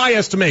 in my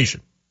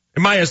estimation.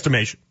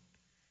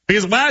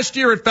 Because last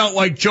year it felt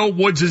like Joe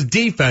Woods'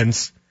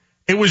 defense,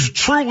 it was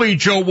truly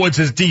Joe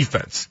Woods'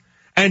 defense.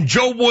 And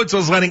Joe Woods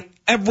was letting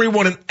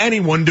everyone and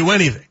anyone do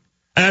anything.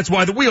 And that's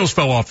why the wheels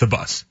fell off the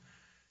bus.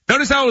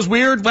 Notice how it was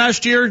weird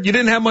last year? You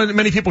didn't have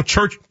many people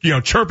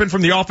chirping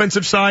from the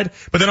offensive side,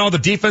 but then all the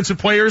defensive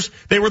players,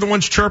 they were the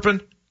ones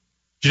chirping.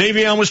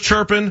 Jadavion was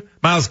chirping.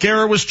 Myles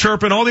Garrett was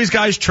chirping. All these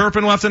guys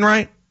chirping left and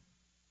right.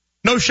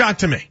 No shock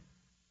to me.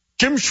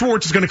 Jim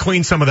Schwartz is going to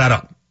clean some of that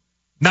up.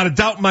 Not a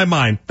doubt in my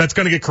mind that's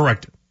going to get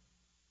corrected.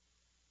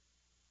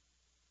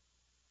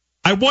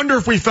 I wonder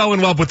if we fell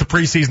in love with the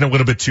preseason a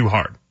little bit too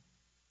hard.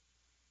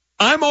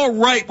 I'm all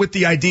right with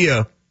the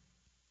idea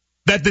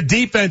that the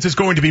defense is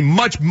going to be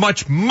much,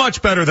 much,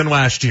 much better than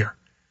last year.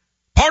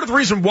 Part of the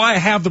reason why I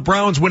have the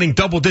Browns winning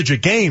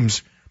double-digit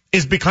games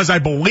is because I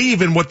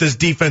believe in what this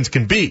defense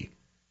can be.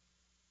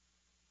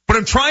 But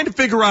I'm trying to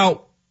figure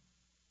out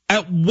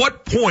at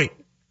what point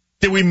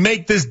did we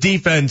make this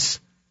defense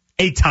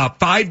a top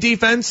 5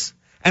 defense,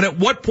 and at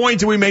what point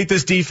do we make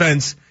this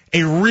defense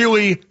a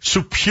really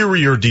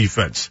superior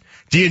defense?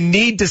 Do you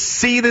need to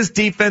see this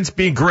defense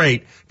be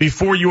great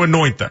before you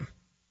anoint them?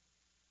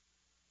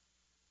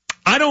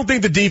 I don't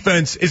think the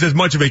defense is as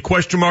much of a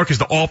question mark as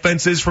the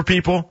offense is for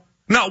people.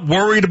 I'm not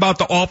worried about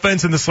the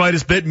offense in the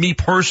slightest bit. Me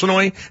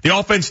personally, the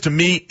offense to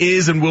me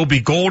is and will be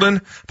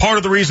golden. Part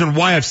of the reason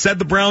why I've said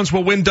the Browns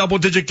will win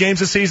double-digit games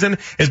this season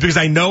is because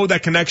I know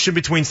that connection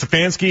between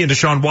Stefanski and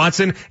Deshaun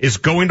Watson is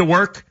going to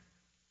work.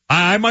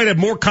 I might have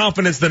more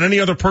confidence than any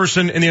other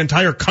person in the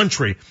entire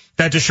country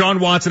that Deshaun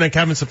Watson and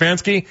Kevin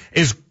Stefanski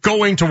is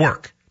going to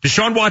work.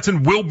 Deshaun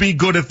Watson will be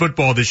good at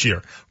football this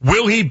year.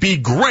 Will he be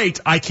great?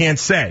 I can't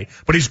say.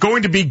 But he's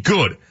going to be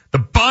good. The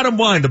bottom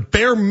line, the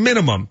bare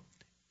minimum,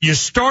 you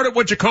start at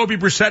what Jacoby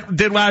Brissett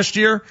did last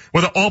year,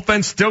 where the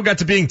offense still got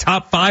to being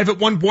top 5 at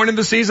one point in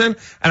the season,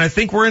 and I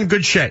think we're in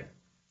good shape.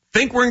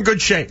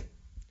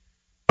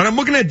 But I'm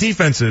looking at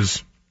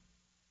defenses.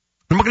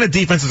 I'm looking at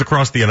defenses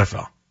across the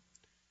NFL.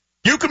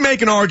 You could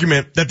make an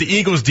argument that the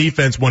Eagles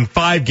defense won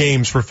 5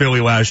 games for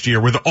Philly last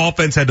year where the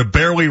offense had to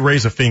barely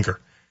raise a finger.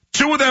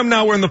 2 of them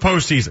now were in the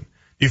postseason.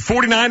 The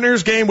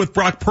 49ers game with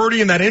Brock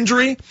Purdy and that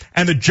injury,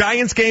 and the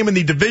Giants game in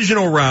the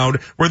divisional round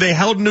where they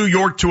held New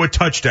York to a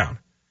touchdown.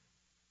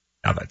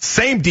 Now that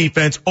same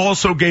defense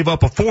also gave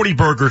up a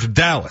 40-burger to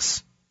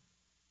Dallas.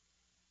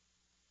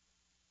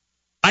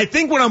 I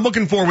think what I'm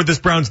looking for with this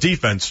Browns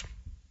defense,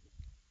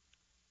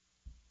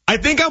 I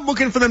think I'm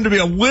looking for them to be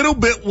a little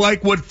bit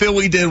like what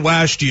Philly did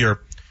last year.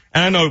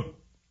 And I know,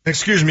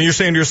 excuse me, you're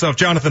saying to yourself,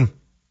 Jonathan,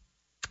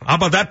 how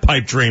about that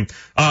pipe dream?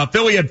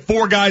 Philly had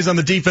 4 guys on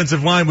the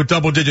defensive line with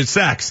double-digit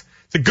sacks.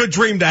 It's a good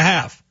dream to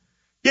have.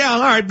 Yeah, all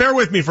right, bear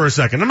with me for a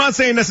second. I'm not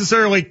saying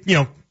necessarily,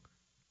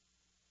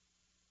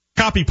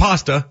 copy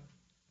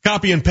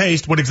and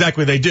paste what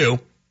exactly they do.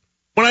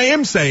 What I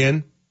am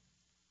saying,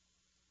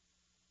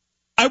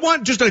 I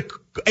want just a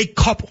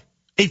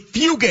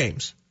few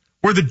games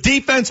where the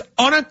defense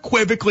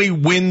unequivocally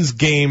wins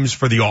games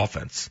for the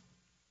offense.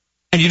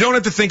 And you don't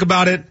have to think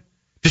about it.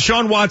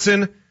 Deshaun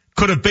Watson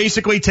could have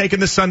basically taken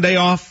the Sunday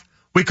off.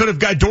 We could have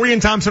got Dorian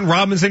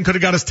Thompson-Robinson could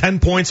have got us 10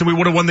 points and we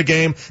would have won the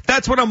game.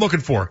 That's what I'm looking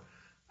for.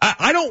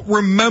 I don't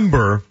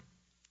remember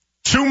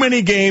too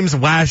many games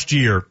last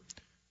year.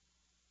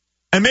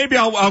 And maybe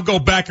I'll go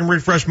back and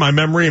refresh my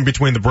memory in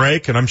between the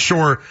break. And I'm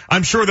sure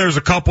there's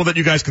a couple that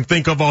you guys can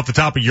think of off the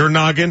top of your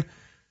noggin.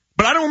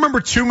 But I don't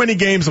remember too many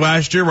games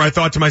last year where I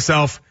thought to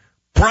myself,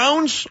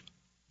 Browns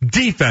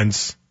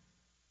defense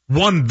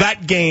won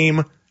that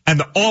game and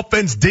the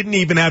offense didn't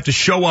even have to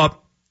show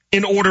up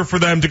in order for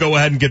them to go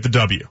ahead and get the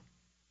W.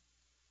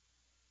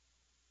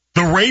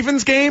 The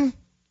Ravens game,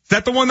 is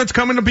that the one that's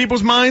coming to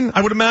people's mind,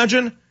 I would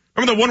imagine?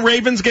 Remember the one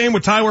Ravens game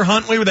with Tyler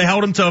Huntley where they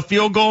held him to a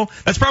field goal?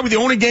 That's probably the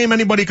only game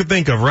anybody could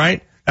think of,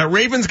 right? That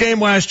Ravens game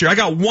last year. I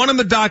got one on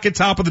the docket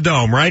top of the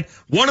dome, right?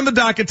 One on the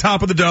docket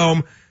top of the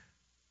dome.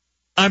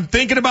 I'm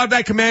thinking about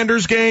that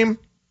Commanders game,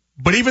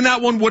 but even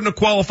that one wouldn't have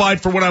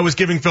qualified for what I was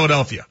giving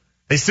Philadelphia.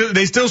 They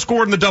still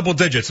scored in the double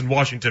digits in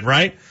Washington,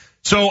 right?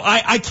 So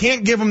I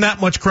can't give them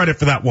that much credit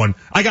for that one.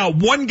 I got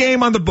one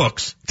game on the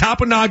books. Top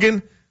of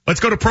noggin.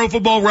 Let's go to Pro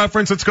Football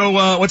Reference. Let's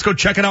go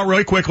check it out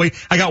really quickly.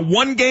 I got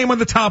one game on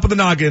the top of the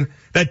noggin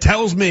that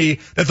tells me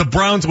that the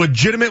Browns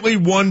legitimately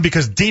won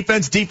because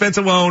defense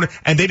alone,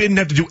 and they didn't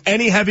have to do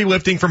any heavy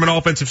lifting from an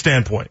offensive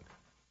standpoint.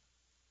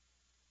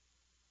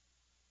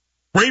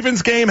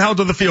 Ravens game held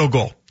to the field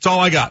goal. That's all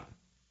I got.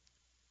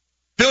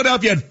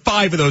 Philadelphia had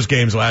 5 of those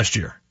games last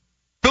year.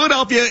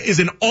 Philadelphia is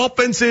an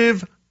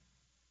offensive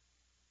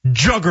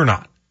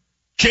juggernaut.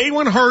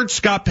 Jalen Hurts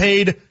got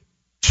paid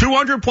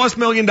 $200+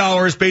 million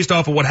based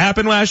off of what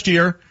happened last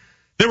year.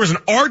 There was an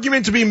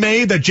argument to be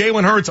made that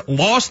Jalen Hurts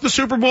lost the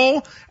Super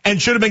Bowl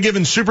and should have been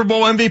given Super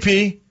Bowl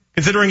MVP,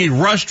 considering he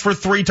rushed for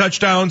 3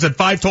 touchdowns and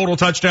 5 total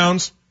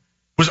touchdowns.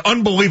 Was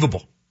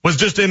unbelievable. Was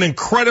just an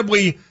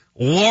incredibly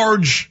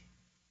large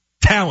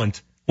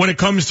talent when it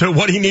comes to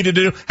what he needed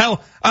to do.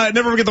 Hell, I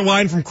never forget the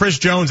line from Chris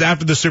Jones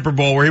after the Super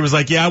Bowl where he was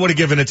like, yeah, I would have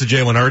given it to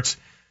Jalen Hurts.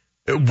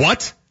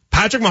 What?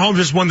 Patrick Mahomes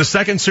just won the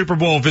 2nd Super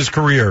Bowl of his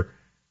career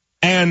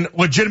and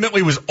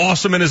legitimately was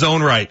awesome in his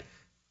own right.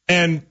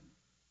 And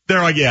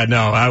they're like, yeah,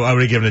 no, I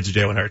would have given it to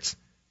Jalen Hurts.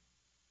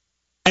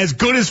 As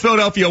good as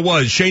Philadelphia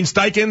was, Shane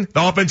Steichen,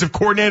 the offensive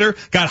coordinator,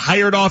 got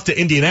hired off to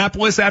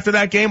Indianapolis after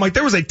that game. Like,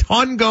 there was a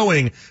ton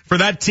going for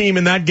that team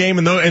in that game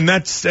and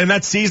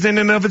that season in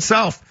and of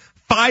itself.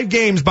 5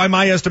 games, by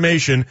my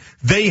estimation,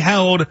 they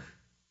held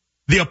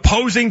the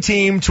opposing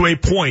team to a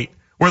point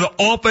where the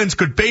offense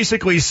could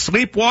basically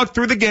sleepwalk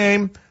through the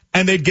game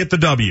and they'd get the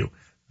W.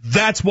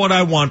 That's what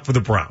I want for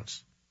the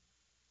Browns.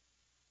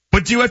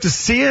 But do you have to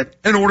see it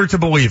in order to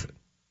believe it?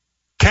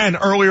 Ken,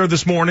 earlier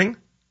this morning,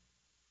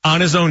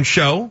 on his own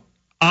show,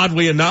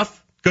 oddly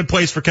enough, good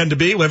place for Ken to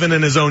be, living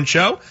in his own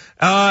show,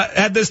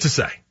 had this to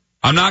say.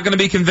 I'm not going to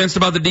be convinced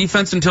about the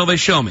defense until they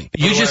show me.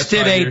 You just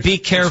did a be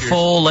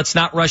careful, let's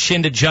not rush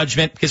into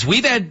judgment, because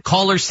we've had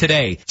callers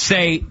today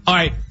say, all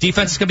right,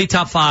 defense is going to be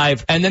top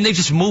 5, and then they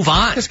just move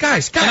on.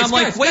 Guys, and I'm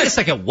like, wait a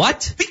second,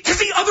 what? Because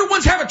the other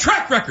ones have a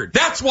track record.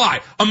 That's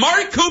why.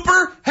 Amari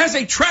Cooper has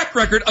a track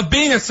record of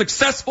being a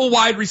successful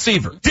wide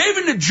receiver.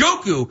 David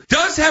Njoku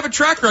does have a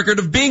track record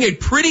of being a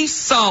pretty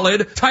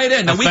solid tight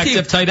end. Now,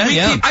 effective tight end,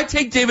 yeah. I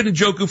take David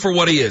Njoku for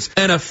what he is,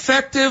 an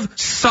effective,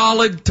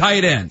 solid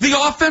tight end. The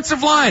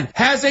offensive line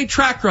has a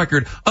track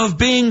record of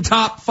being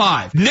top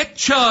 5. Nick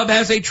Chubb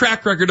has a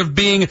track record of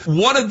being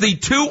one of the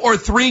 2 or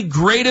 3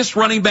 greatest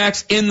running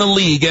backs in the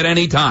league at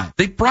any time.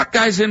 They brought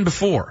guys in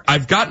before.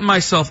 I've gotten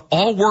myself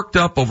all worked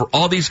up over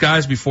all these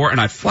guys before, and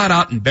I flat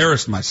out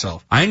embarrassed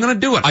myself. I ain't going to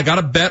do it. I got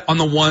to bet on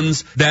the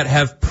ones that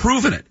have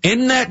proven it.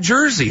 In that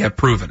jersey have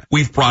proven it.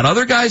 We've brought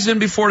other guys in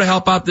before to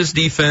help out this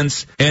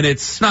defense, and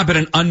it's not been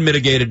an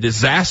unmitigated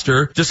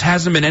disaster. Just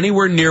hasn't been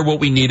anywhere near what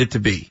we need it to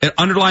be. And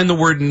underline the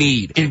word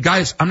need. And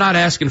guys, I'm not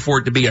asking for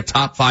it to be a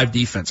top 5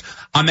 defense.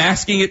 I'm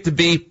asking it to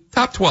be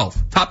top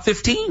 12, top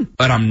 15.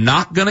 But I'm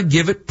not going to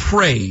give it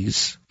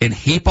praise and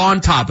heap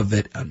on top of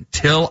it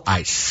until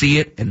I see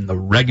it in the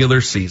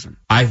regular season.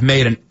 I've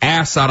made an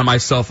ass out of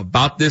myself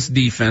about this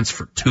defense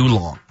for too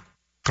long.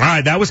 All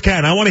right, that was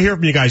Ken. I want to hear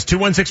from you guys.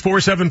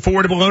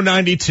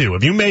 216-474-0092.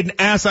 Have you made an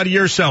ass out of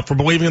yourself for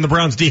believing in the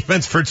Browns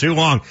defense for too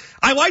long?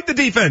 I like the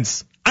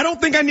defense. I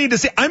don't think I need to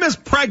see. I'm as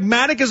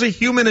pragmatic as a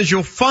human as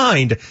you'll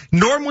find.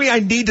 Normally, I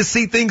need to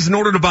see things in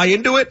order to buy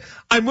into it.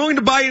 I'm willing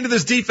to buy into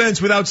this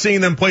defense without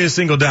seeing them play a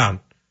single down.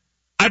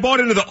 I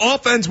bought into the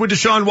offense with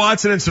Deshaun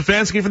Watson and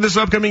Stefanski for this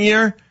upcoming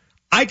year.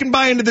 I can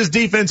buy into this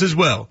defense as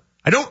well.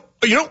 You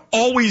don't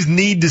always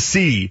need to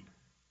see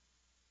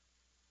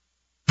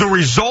the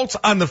results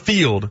on the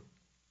field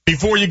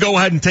before you go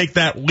ahead and take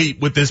that leap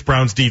with this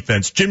Browns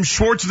defense. Jim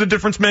Schwartz is a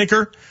difference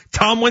maker.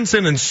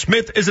 Tomlinson and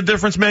Smith is a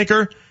difference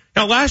maker.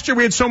 Now, last year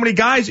we had so many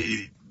guys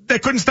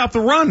that couldn't stop the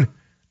run.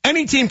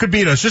 Any team could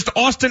beat us. Just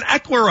Austin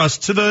Eckler us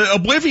to the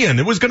oblivion.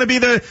 It was going to be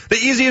the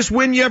easiest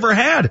win you ever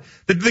had.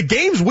 The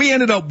games we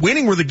ended up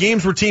winning were the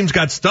games where teams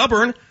got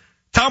stubborn.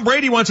 Tom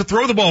Brady wants to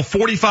throw the ball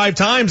 45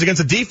 times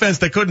against a defense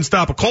that couldn't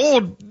stop a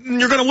cold.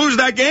 You're going to lose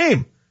that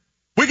game.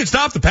 We could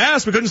stop the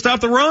pass. We couldn't stop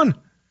the run.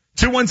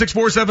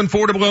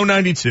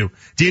 216-474-0092.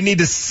 Do you need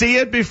to see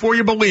it before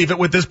you believe it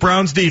with this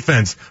Browns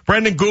defense?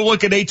 Brendan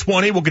Gulick at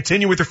 820 will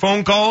continue with your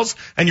phone calls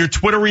and your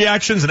Twitter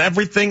reactions and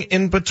everything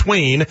in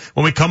between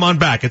when we come on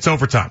back. It's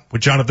Overtime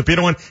with Jonathan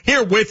Peterlin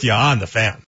here with you on The Fan.